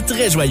souhaite de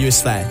très joyeuses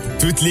fêtes.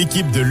 Toute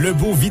l'équipe de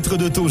Lebeau Vitre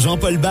d'Auto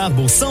Jean-Paul Barbe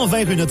au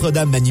 120 rue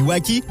Notre-Dame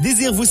Maniwaki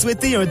désire vous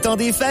souhaiter un temps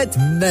des fêtes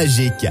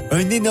magique.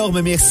 Un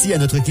énorme merci à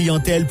notre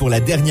clientèle pour la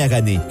dernière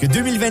année. Que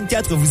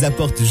 2024 vous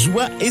apporte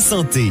joie et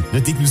santé.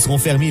 Notez que nous serons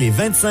fermés les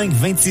 25,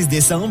 26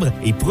 décembre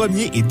et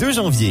 1er et 2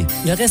 janvier.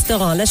 Le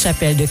restaurant La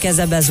Chapelle de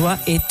Casabazois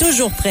est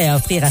toujours prêt à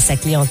offrir à sa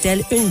clientèle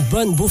clientèle une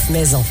bonne bouffe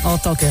maison. En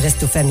tant que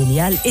resto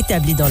familial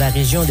établi dans la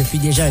région depuis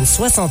déjà une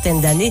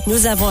 60aine d'années,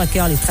 nous avons à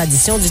cœur les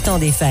traditions du temps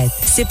des fêtes.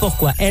 C'est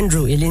pourquoi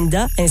Andrew et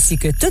Linda, ainsi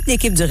que toute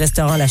l'équipe du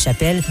restaurant La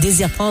Chapelle,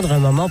 désirent prendre un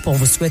moment pour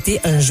vous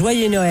souhaiter un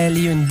joyeux Noël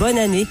et une bonne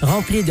année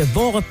remplie de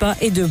bons repas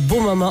et de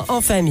beaux moments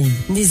en famille.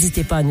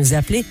 N'hésitez pas à nous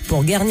appeler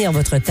pour garnir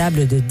votre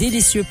table de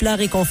délicieux plats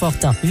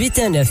réconfortants.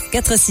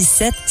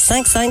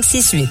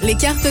 819-467-5568. Les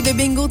cartes de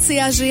bingo de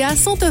CAGA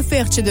sont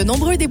offertes chez de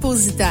nombreux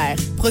dépositaires.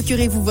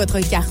 Procurez-vous votre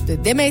carte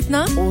dès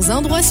maintenant aux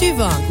endroits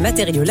suivants.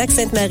 Matériaux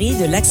Lac-Sainte-Marie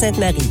de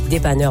Lac-Sainte-Marie.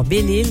 Dépanneur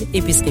Belle-Île,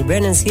 Épicerie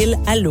Brennan's Hill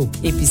à l'eau.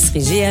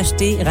 Épicerie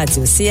GHT,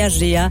 Radio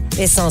CHGA,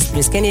 Essence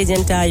Plus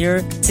Canadian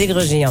Tire,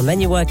 Tigre Géant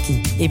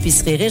Maniwaki.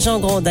 Épicerie Régent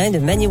Grondin de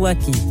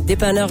Maniwaki.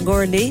 Dépanneur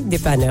Gourlay,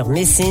 dépanneur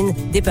Messine,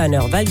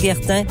 dépanneur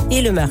Valguertin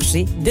et le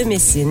marché de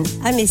Messine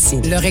à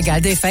Messine. Le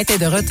régal des fêtes est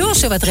de retour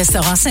chez votre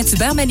restaurant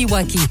Saint-Hubert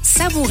Maniwaki.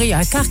 Savourez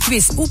un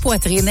quart-cuisse ou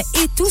poitrine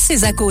et tous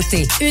ses à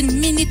côté. Une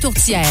mini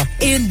tourtière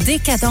et une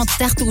décadente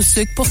tarte au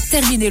sucre pour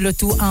terminer le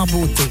tout en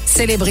beauté.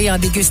 Célébrez en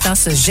dégustant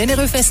ce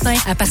généreux festin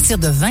à partir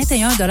de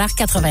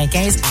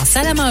 21,95 $ en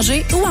salle à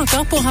manger ou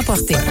encore pour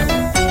emporter.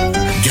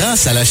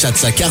 Grâce à l'achat de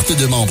sa carte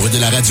de membre de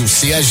la radio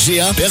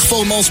CHGA,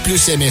 Performance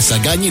Plus MS a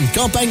gagné une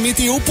campagne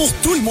météo pour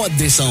tout le mois de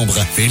décembre.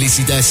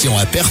 Félicitations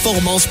à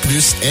Performance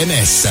Plus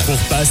MS. Pour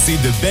passer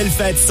de belles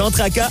fêtes sans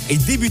tracas et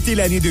débuter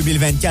l'année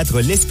 2024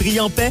 l'esprit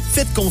en paix,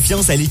 faites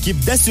confiance à l'équipe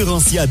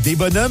d'Assurantia des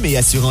Bonhommes et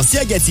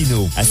Assurantia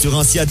Gatineau.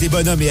 Assurantia des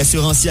Bonhommes et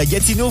Assurantia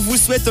Gatineau vous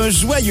souhaitent un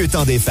joyeux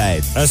temps des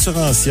fêtes.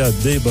 Assurantia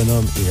des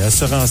Bonhommes et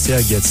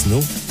Assurantia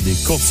Gatineau, des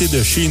courtiers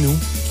de chez nous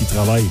qui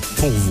travaillent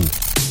pour vous.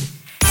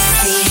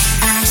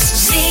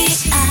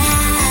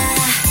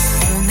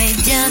 On est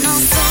bien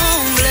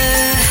ensemble.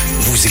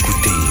 Vous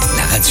écoutez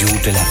la radio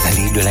de la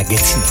vallée de la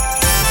Gatineau.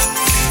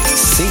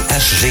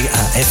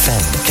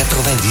 CHGA-FM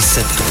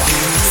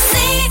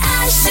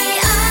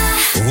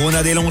 97.3.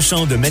 Rona des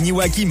Longchamps de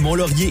Maniwaki,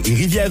 Mont-Laurier et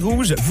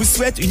Rivière-Rouge vous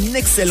souhaite une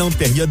excellente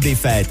période des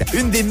fêtes.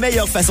 Une des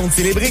meilleures façons de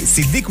célébrer,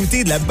 c'est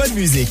d'écouter de la bonne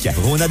musique.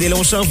 Rona des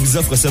Longchamps vous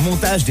offre ce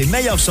montage des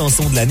meilleures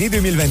chansons de l'année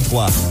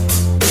 2023.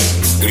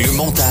 Le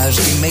montage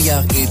des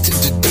meilleurs hits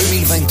de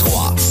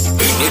 2023.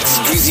 Une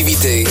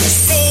exclusivité.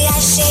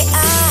 CHGA.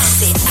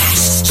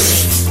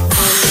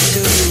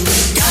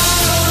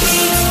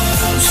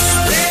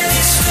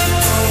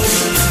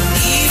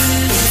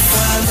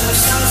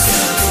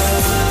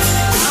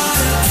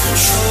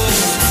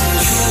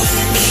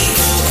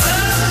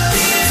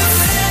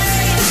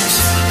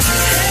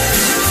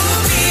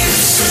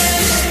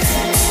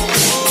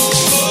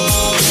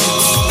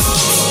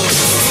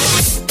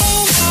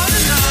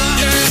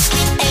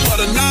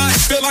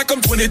 Feel like I'm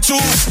 22,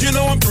 you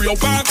know I'm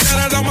 305,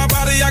 tatted on my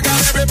body, I got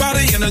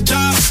everybody in a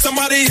job.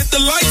 Somebody hit the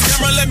light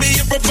camera, let me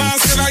improvise,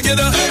 can I get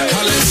a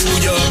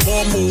hallelujah?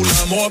 More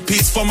moolah, more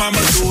peace for my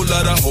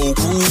medulla, the whole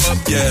crew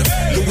up, yeah.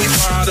 Louis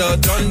Prada,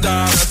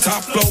 Dundada,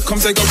 top flow, come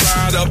take a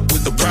ride up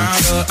with the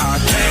Prada. I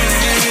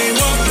came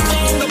up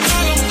from the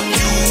bottom,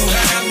 you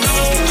have no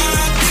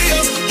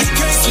idea, you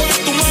can't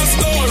walk through my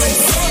story,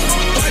 so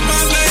write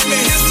my name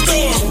in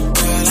history.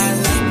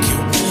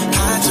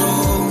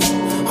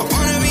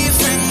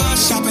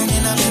 Shopping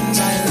in a Benz,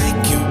 I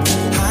like you,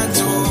 I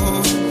do.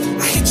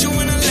 I hit you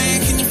in a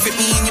leg, can you fit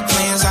me in your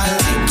plans? I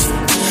like you,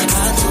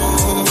 I do.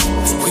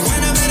 We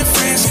went out better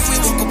friends and we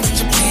woke up with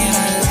your plan.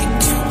 I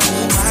like you,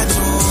 I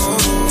do.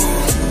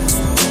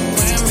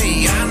 With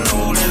me, I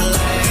know that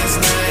last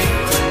night,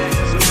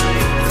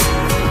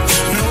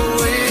 no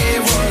way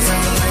it was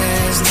our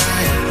last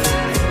night.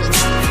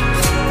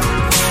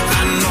 I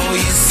know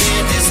you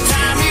said this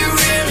time you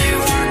really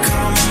weren't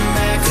coming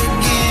back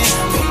again,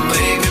 but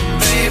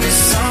baby,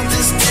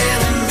 something's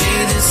telling me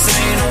this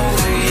ain't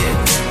over yet.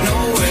 No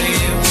way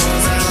it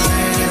was our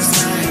last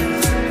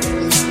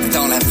night.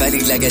 Dans la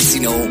vallée de la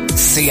Gatineau,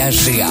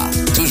 CHGA,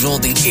 toujours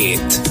des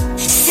hits.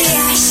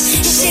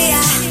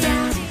 CHGA.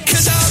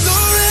 'Cause I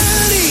know